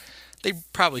kids, they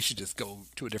probably should just go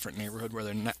to a different neighborhood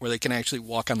where they can actually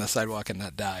walk on the sidewalk and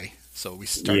not die." So we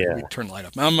turned the light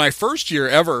up. Now, my first year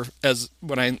ever as a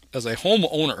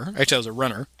homeowner, actually I was a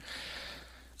renter.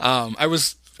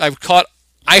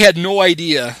 I had no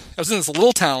idea. I was in this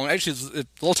little town. Actually, it was a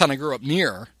little town I grew up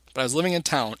near, but I was living in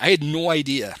town. I had no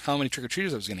idea how many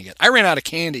trick-or-treaters I was going to get. I ran out of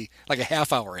candy like a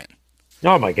half hour in.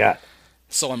 Oh, my God.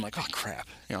 So I'm like, oh, crap.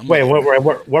 Wait,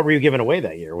 what were you giving away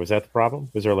that year? Was that the problem?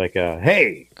 Was there like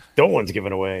hey, no one's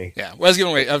giving away? Yeah, well, I was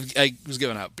giving away. I was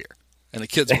giving out beer, and the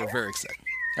kids were very excited.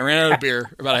 I ran out of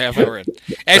beer about a half hour in.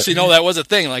 Actually, no, that was a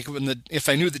thing. Like if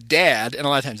I knew the dad, and a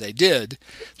lot of times I did,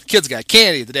 the kids got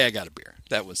candy, the dad got a beer.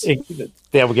 That was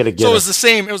They would get a so it was the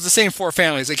same. It was the same four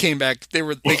families. They came back.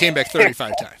 They came back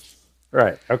 35 times.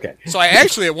 Right. Okay. So I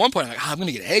actually at one point I'm like, I'm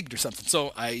gonna get egged or something.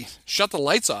 So I shut the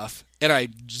lights off and I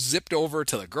zipped over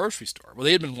to the grocery store. Well,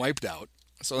 they had been wiped out.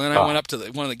 So then I went up to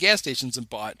one of the gas stations and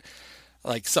bought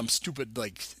like some stupid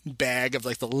like bag of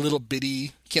like the little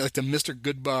bitty, like the Mr.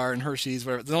 Goodbar and Hershey's,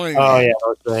 whatever. The only yeah,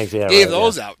 those things. Yeah, gave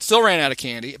those out. Still ran out of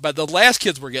candy, but the last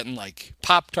kids were getting like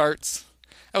Pop Tarts.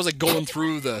 I was like going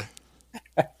through the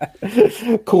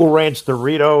Cool Ranch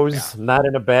Doritos, not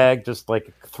in a bag, just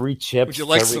like 3 chips. Would you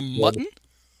like some mutton?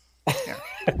 Yeah.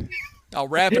 I'll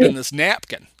wrap it in this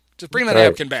napkin. Just bring the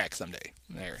napkin back someday.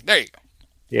 There you go.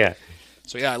 Yeah.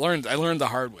 So yeah, I learned the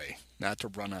hard way not to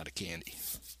run out of candy.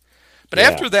 But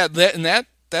after that in that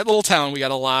little town, we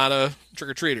got a lot of trick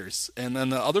or treaters, and then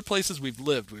the other places we've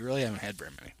lived, we really haven't had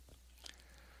very many.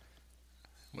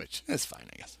 Which is fine,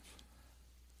 I guess.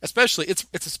 Especially it's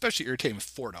especially irritating with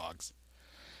 4 dogs.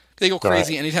 They go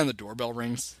crazy anytime the doorbell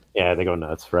rings. Yeah, they go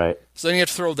nuts, right? So then you have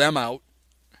to throw them out,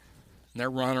 and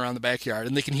they're running around the backyard,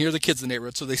 and they can hear the kids in the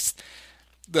neighborhood. So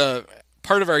the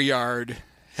part of our yard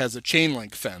has a chain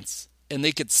link fence, and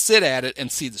they could sit at it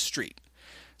and see the street.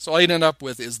 So all you'd end up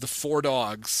with is the 4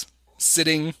 dogs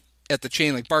sitting at the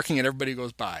chain link, barking at everybody who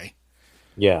goes by.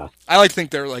 Yeah. I like to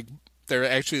think they're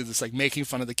actually just like making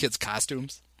fun of the kids'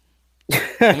 costumes.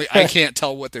 Only I can't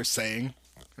tell what they're saying.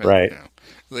 Right. You know.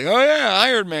 Like, oh yeah,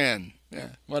 Iron Man. Yeah,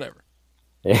 whatever.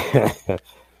 Yeah.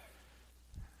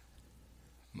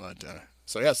 But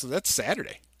so that's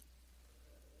Saturday.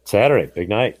 Saturday, big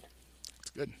night. It's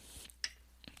good.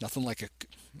 Nothing like a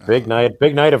big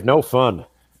night of no fun.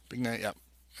 Big night, yeah.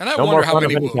 And I wonder how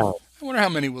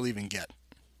many we'll even get,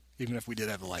 even if we did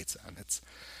have the lights on. It's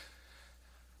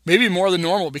maybe more than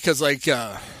normal because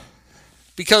there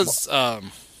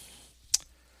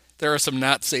are some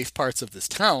not safe parts of this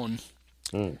town.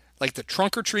 Like the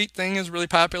trunk or treat thing is really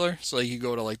popular. So like you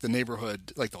go to like the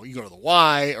neighborhood, like you go to the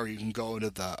Y, or you can go to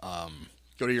the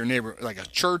go to your neighbor, like a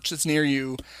church that's near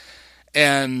you,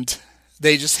 and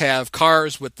they just have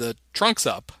cars with the trunks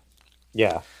up.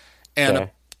 Yeah. And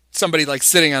somebody like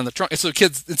sitting on the trunk. So the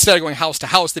kids, instead of going house to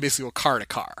house, they basically go car to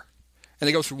car. And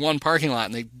they go through one parking lot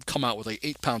and they come out with like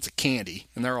 8 pounds of candy,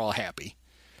 and they're all happy.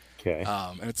 Okay.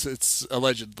 And it's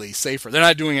allegedly safer. They're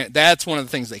not doing it. That's one of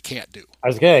the things they can't do. I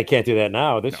was gonna say, I can't do that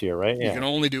now this year, right? Yeah. You can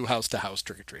only do house to house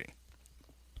trick or treating.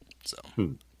 So,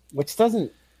 which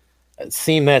doesn't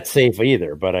seem that safe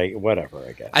either. But whatever,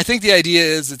 I guess. I think the idea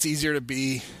is it's easier to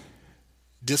be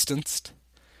distanced.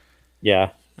 Yeah.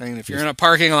 I mean, if you're in a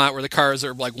parking lot where the cars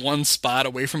are like one spot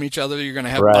away from each other, you're going to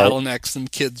have bottlenecks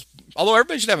and kids. Although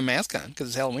everybody should have a mask on because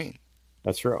it's Halloween.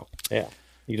 That's true. Yeah,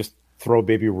 you just throw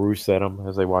Baby Ruth at them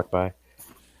as they walk by.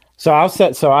 So I'll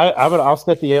set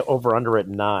the over under at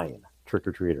 9 trick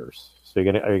or treaters. So are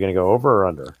you gonna go over or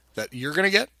under? That you're gonna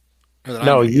get? Or that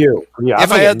No, you. Yeah.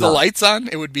 If I had the lights on,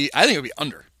 I think it would be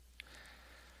under.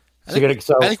 I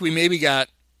think we maybe got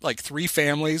like 3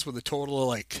 families with a total of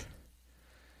like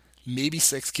maybe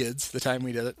 6 kids the time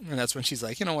we did it, and that's when she's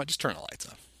like, you know what, just turn the lights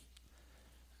on.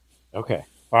 Okay.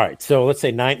 All right. So let's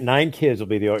say 9 kids will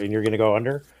be and you're gonna go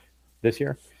under this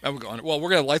year. I would go under. Well, we're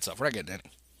gonna have lights off. We're not getting any.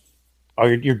 Oh,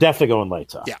 you're definitely going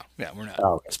lights off. Yeah, we're not.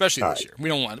 Oh, okay. Especially this year. We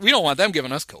don't want them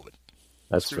giving us COVID.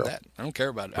 That's true. That. I don't care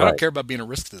about it. I don't care about being a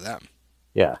risk to them.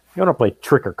 Yeah, you don't play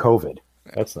trick or COVID.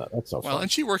 Yeah. That's no fun. Well,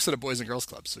 and she works at a Boys and Girls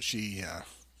Club, so she,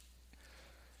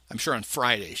 I'm sure on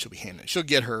Friday she'll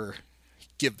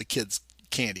give the kids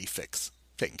candy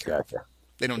taken care of.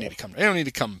 They don't need to come. They don't need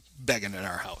to come begging at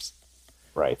our house.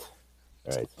 Right.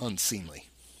 It's unseemly.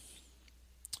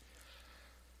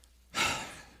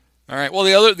 All right. Well,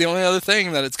 the only other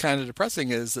thing that it's kind of depressing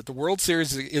is that the World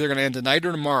Series is either going to end tonight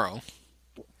or tomorrow.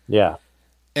 Yeah.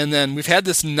 And then we've had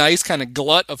this nice kind of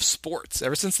glut of sports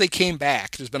ever since they came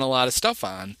back. There's been a lot of stuff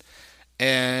on,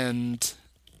 and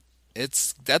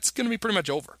that's going to be pretty much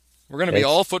over. We're going to be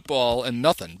all football and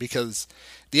nothing because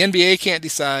the NBA can't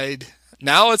decide.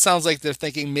 Now it sounds like they're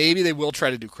thinking maybe they will try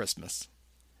to do Christmas.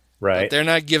 Right. But they're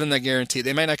not given the guarantee.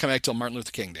 They might not come back till Martin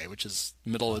Luther King Day, which is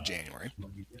middle of January.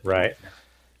 Right.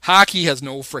 Hockey has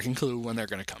no freaking clue when they're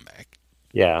going to come back.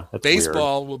 Yeah. That's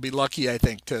Baseball weird. will be lucky, I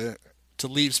think, to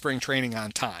leave spring training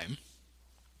on time.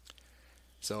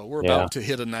 So we're about to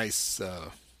hit a nice,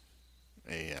 a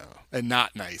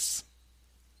not nice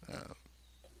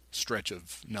stretch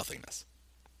of nothingness.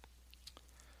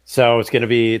 So it's gonna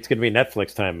be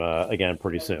Netflix time again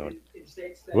pretty soon.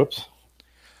 Whoops.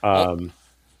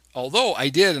 Although I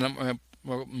did, and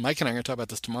Mike and I are going to talk about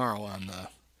this tomorrow on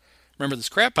Remember This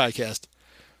Crap podcast.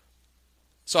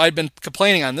 So I'd been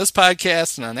complaining on this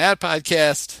podcast and on that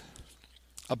podcast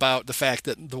about the fact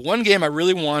that the one game I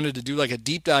really wanted to do like a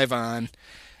deep dive on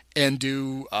and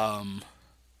do why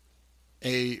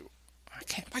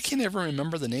can't I ever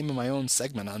remember the name of my own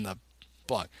segment on the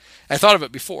blog? I thought of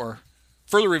it before.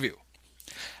 Further review.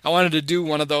 I wanted to do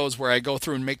one of those where I go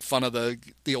through and make fun of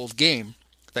the old game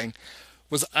thing. It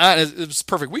was a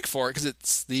perfect week for it because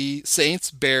it's the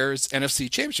Saints-Bears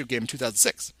NFC Championship game in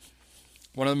 2006.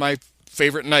 One of my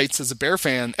favorite nights as a Bear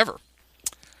fan ever.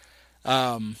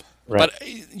 Right. But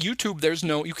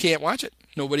YouTube, you can't watch it.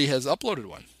 Nobody has uploaded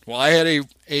one. Well, I had an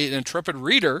intrepid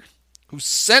reader who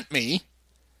sent me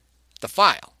the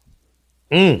file.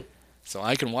 So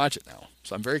I can watch it now.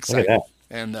 So I'm very excited.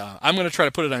 And I'm going to try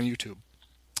to put it on YouTube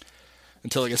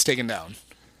until it gets taken down.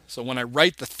 So when I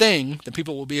write the thing, then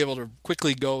people will be able to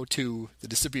quickly go to the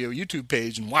Discipio YouTube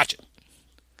page and watch it.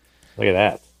 Look at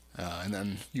that. And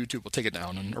then YouTube will take it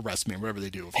down and arrest me or whatever they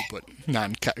do if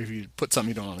you put something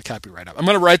you don't own the copyright of. I'm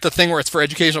going to write the thing where it's for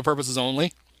educational purposes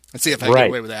only and see if I get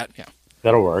away with that. Yeah,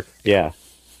 that'll work. Yeah.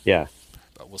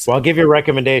 But we'll see. Well, I'll give you a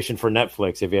recommendation for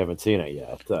Netflix if you haven't seen it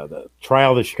yet. The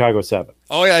Trial of the Chicago 7.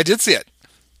 Oh yeah, I did see it.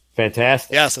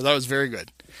 Fantastic. Yeah, so that was very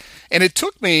good. And it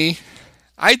took me,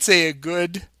 I'd say a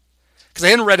good, because I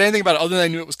hadn't read anything about it other than I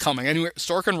knew it was coming. I knew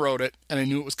Sorkin wrote it, and I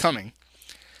knew it was coming.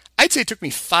 I'd say it took me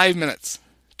 5 minutes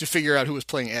to figure out who was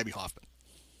playing Abby Hoffman.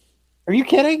 Are you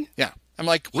kidding? Yeah. I'm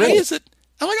like, why is it?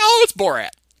 I'm like, oh, it's Borat.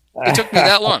 It took me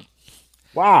that long.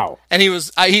 Wow. And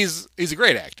he's a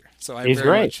great actor. So I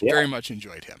very much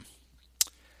enjoyed him.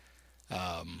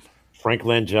 Frank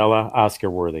Langella, Oscar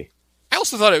worthy. I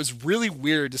also thought it was really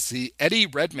weird to see Eddie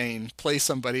Redmayne play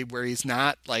somebody where he's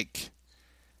not like,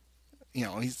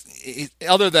 he's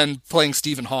other than playing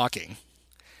Stephen Hawking.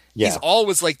 Yeah. He's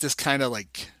always like this kind of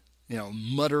like,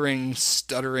 muttering,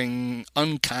 stuttering,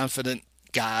 unconfident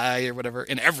guy or whatever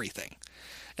in everything.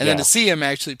 And then to see him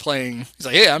actually playing, he's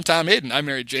like, hey, I'm Tom Hayden. I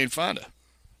married Jane Fonda.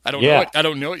 I don't know it. I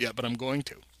don't know it yet, but I'm going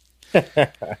to.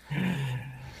 I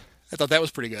thought that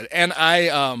was pretty good. And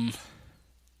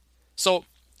so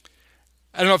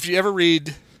I don't know if you ever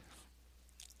read,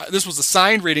 this was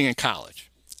assigned reading in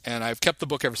college, and I've kept the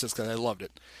book ever since because I loved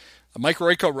it. Mike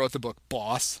Royko wrote the book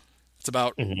Boss. It's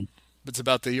about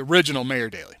the original Mayor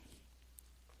Daley.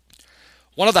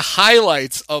 One of the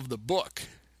highlights of the book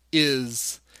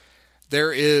is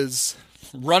there is,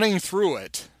 running through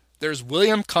it, there's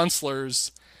William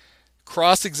Kunstler's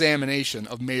cross-examination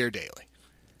of Mayor Daley.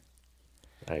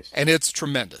 Nice. And it's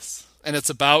tremendous. And it's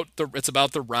about the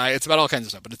riot. It's about all kinds of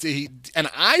stuff. But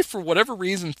I, for whatever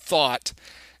reason, thought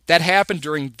that happened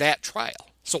during that trial.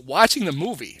 So watching the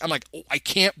movie, I'm like, oh, I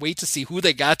can't wait to see who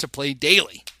they got to play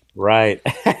Daley. Right.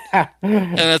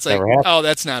 And it's like, oh,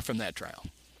 that's not from that trial.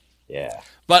 Yeah.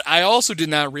 But I also did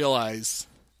not realize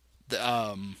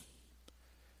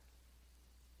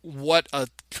what a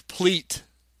complete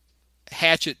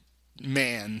hatchet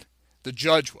man the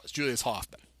judge was, Julius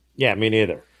Hoffman. Yeah, me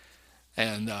neither.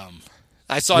 And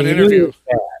I saw an interview.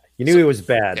 You knew he was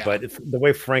bad, but the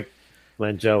way Frank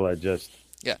Langella just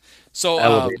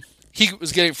So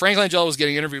Frank Langella was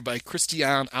getting interviewed by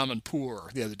Christiane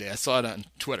Amanpour the other day. I saw it on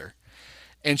Twitter,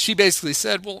 and she basically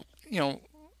said, "Well,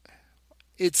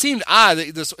 it seemed odd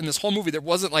that in this whole movie there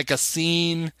wasn't like a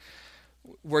scene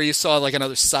where you saw like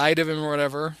another side of him or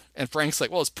whatever." And Frank's like,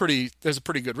 "Well, there's a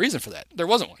pretty good reason for that. There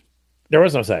wasn't one. There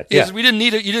was no side. Yeah, we didn't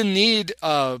need it. You didn't need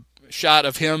a shot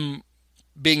of him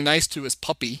being nice to his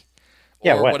puppy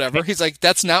or whatever." He's like,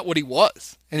 "That's not what he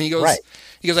was." And he goes,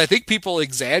 I think people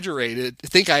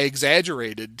think I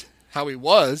exaggerated how he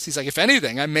was. He's like, if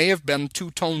anything, I may have been too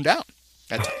toned down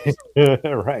at times.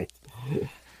 Right.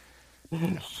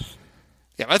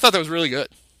 Yeah, I thought that was really good.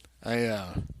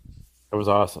 It was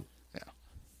awesome.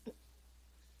 Yeah.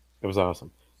 It was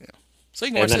awesome. Yeah. So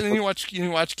you can watch it, and you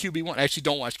can watch QB1. Actually,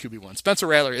 don't watch QB1. Spencer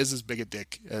Rattler is as big a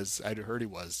dick as I'd heard he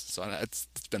was. So it's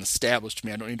been established to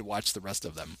me. I don't need to watch the rest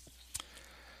of them.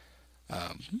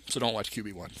 So don't watch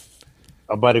QB1.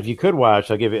 But if you could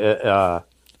watch, I'll give you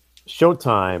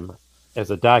Showtime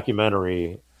as a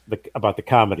documentary about the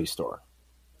Comedy Store.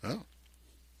 Oh.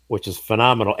 Which is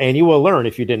phenomenal. And you will learn,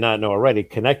 if you did not know already,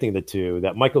 connecting the two,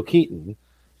 that Michael Keaton,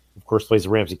 of course, plays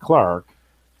Ramsey Clark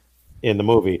in the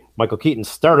movie. Michael Keaton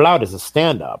started out as a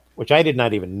stand-up, which I did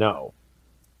not even know.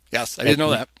 Yes, I didn't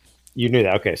know that. You knew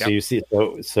that. Okay, yep. So you see,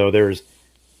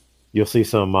 you'll see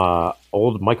some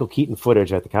old Michael Keaton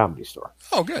footage at the Comedy Store.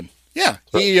 Oh, good. Yeah.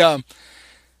 He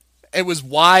it was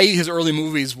why his early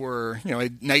movies were, a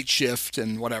Night Shift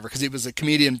and whatever, because he was a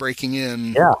comedian breaking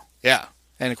in. Yeah. Yeah.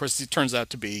 And of course, he turns out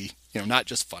to be, not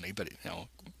just funny, but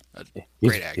a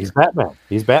great actor.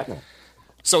 He's Batman.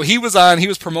 So he was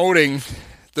promoting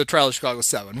the Trial of Chicago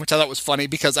 7, which I thought was funny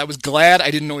because I was glad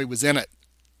I didn't know he was in it.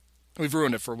 We've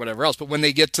ruined it for whatever else. But when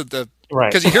they get to the...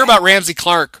 Because you hear about Ramsey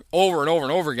Clark over and over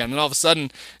and over again, and all of a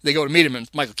sudden they go to meet him and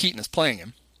Michael Keaton is playing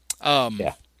him.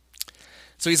 Yeah.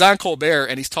 So he's on Colbert,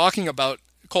 and he's talking about...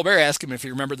 Colbert asked him if he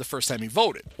remembered the first time he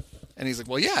voted. And he's like,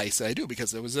 well, yeah. He said, I do,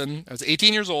 because I was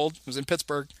 18 years old. I was in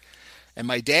Pittsburgh. And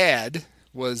my dad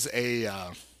was his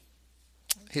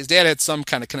dad had some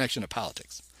kind of connection to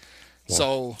politics. Yeah.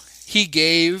 So he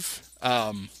gave...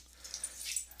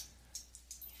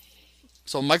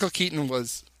 so Michael Keaton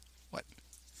was... What?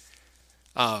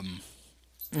 I'm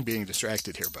being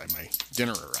distracted here by my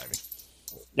dinner arriving.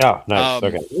 Oh, nice.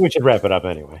 Okay. We should wrap it up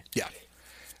anyway. Yeah.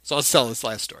 So let's tell this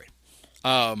last story.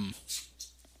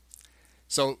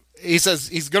 So he says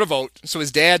he's going to vote. So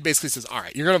his dad basically says, all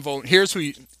right, you're going to vote. Here's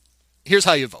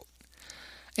how you vote.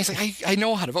 And he's like, I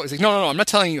know how to vote. He's like, no, I'm not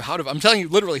telling you how to vote. I'm telling you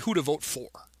literally who to vote for.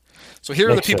 So here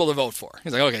are the people to vote for.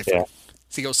 He's like, okay, fine. Yeah.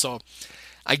 So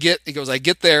he goes, I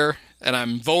get there and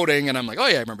I'm voting and I'm like, oh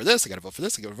yeah, I remember this. I got to vote for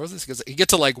this. I got to vote for this. Because you get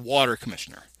to like water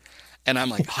commissioner. And I'm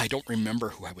like, I don't remember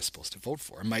who I was supposed to vote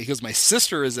for. He goes, my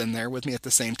sister is in there with me at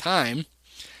the same time.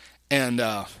 And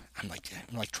I'm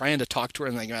like trying to talk to her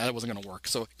and like, that wasn't going to work.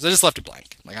 So I just left it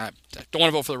blank. Like, I don't want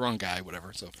to vote for the wrong guy,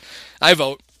 whatever. So I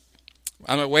vote.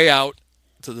 On my way out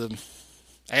I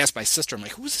asked my sister, I'm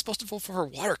like, who was supposed to vote for her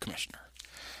water commissioner?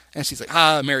 And she's like,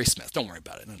 Mary Smith. Don't worry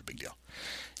about it. Not a big deal.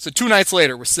 So 2 nights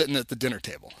later, we're sitting at the dinner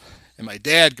table. And my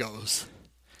dad goes,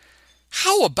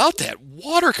 how about that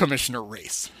water commissioner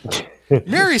race?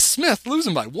 Mary Smith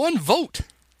losing by 1 vote.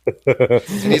 And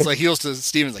he goes to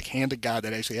Steven's like, hand to God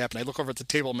that actually happened. I look over at the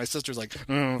table and my sister's like,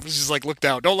 she's like, look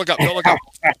down. Don't look up. Don't look up.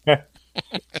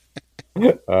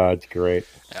 It's great.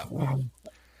 Yeah.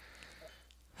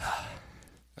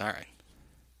 All right.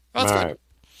 Well, that's good.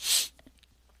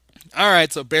 All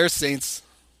right. So Bears Saints.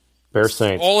 Bears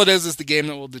Saints. All it is the game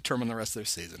that will determine the rest of their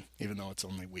season, even though it's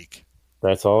only week.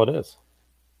 That's all it is.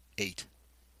 8.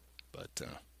 But,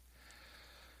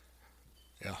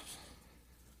 yeah.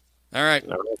 All right.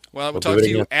 Well, we'll talk to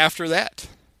you after that.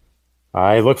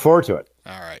 I look forward to it.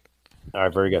 All right. All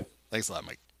right. Very good. Thanks a lot,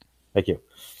 Mike. Thank you.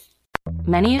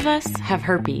 Many of us have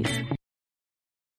herpes.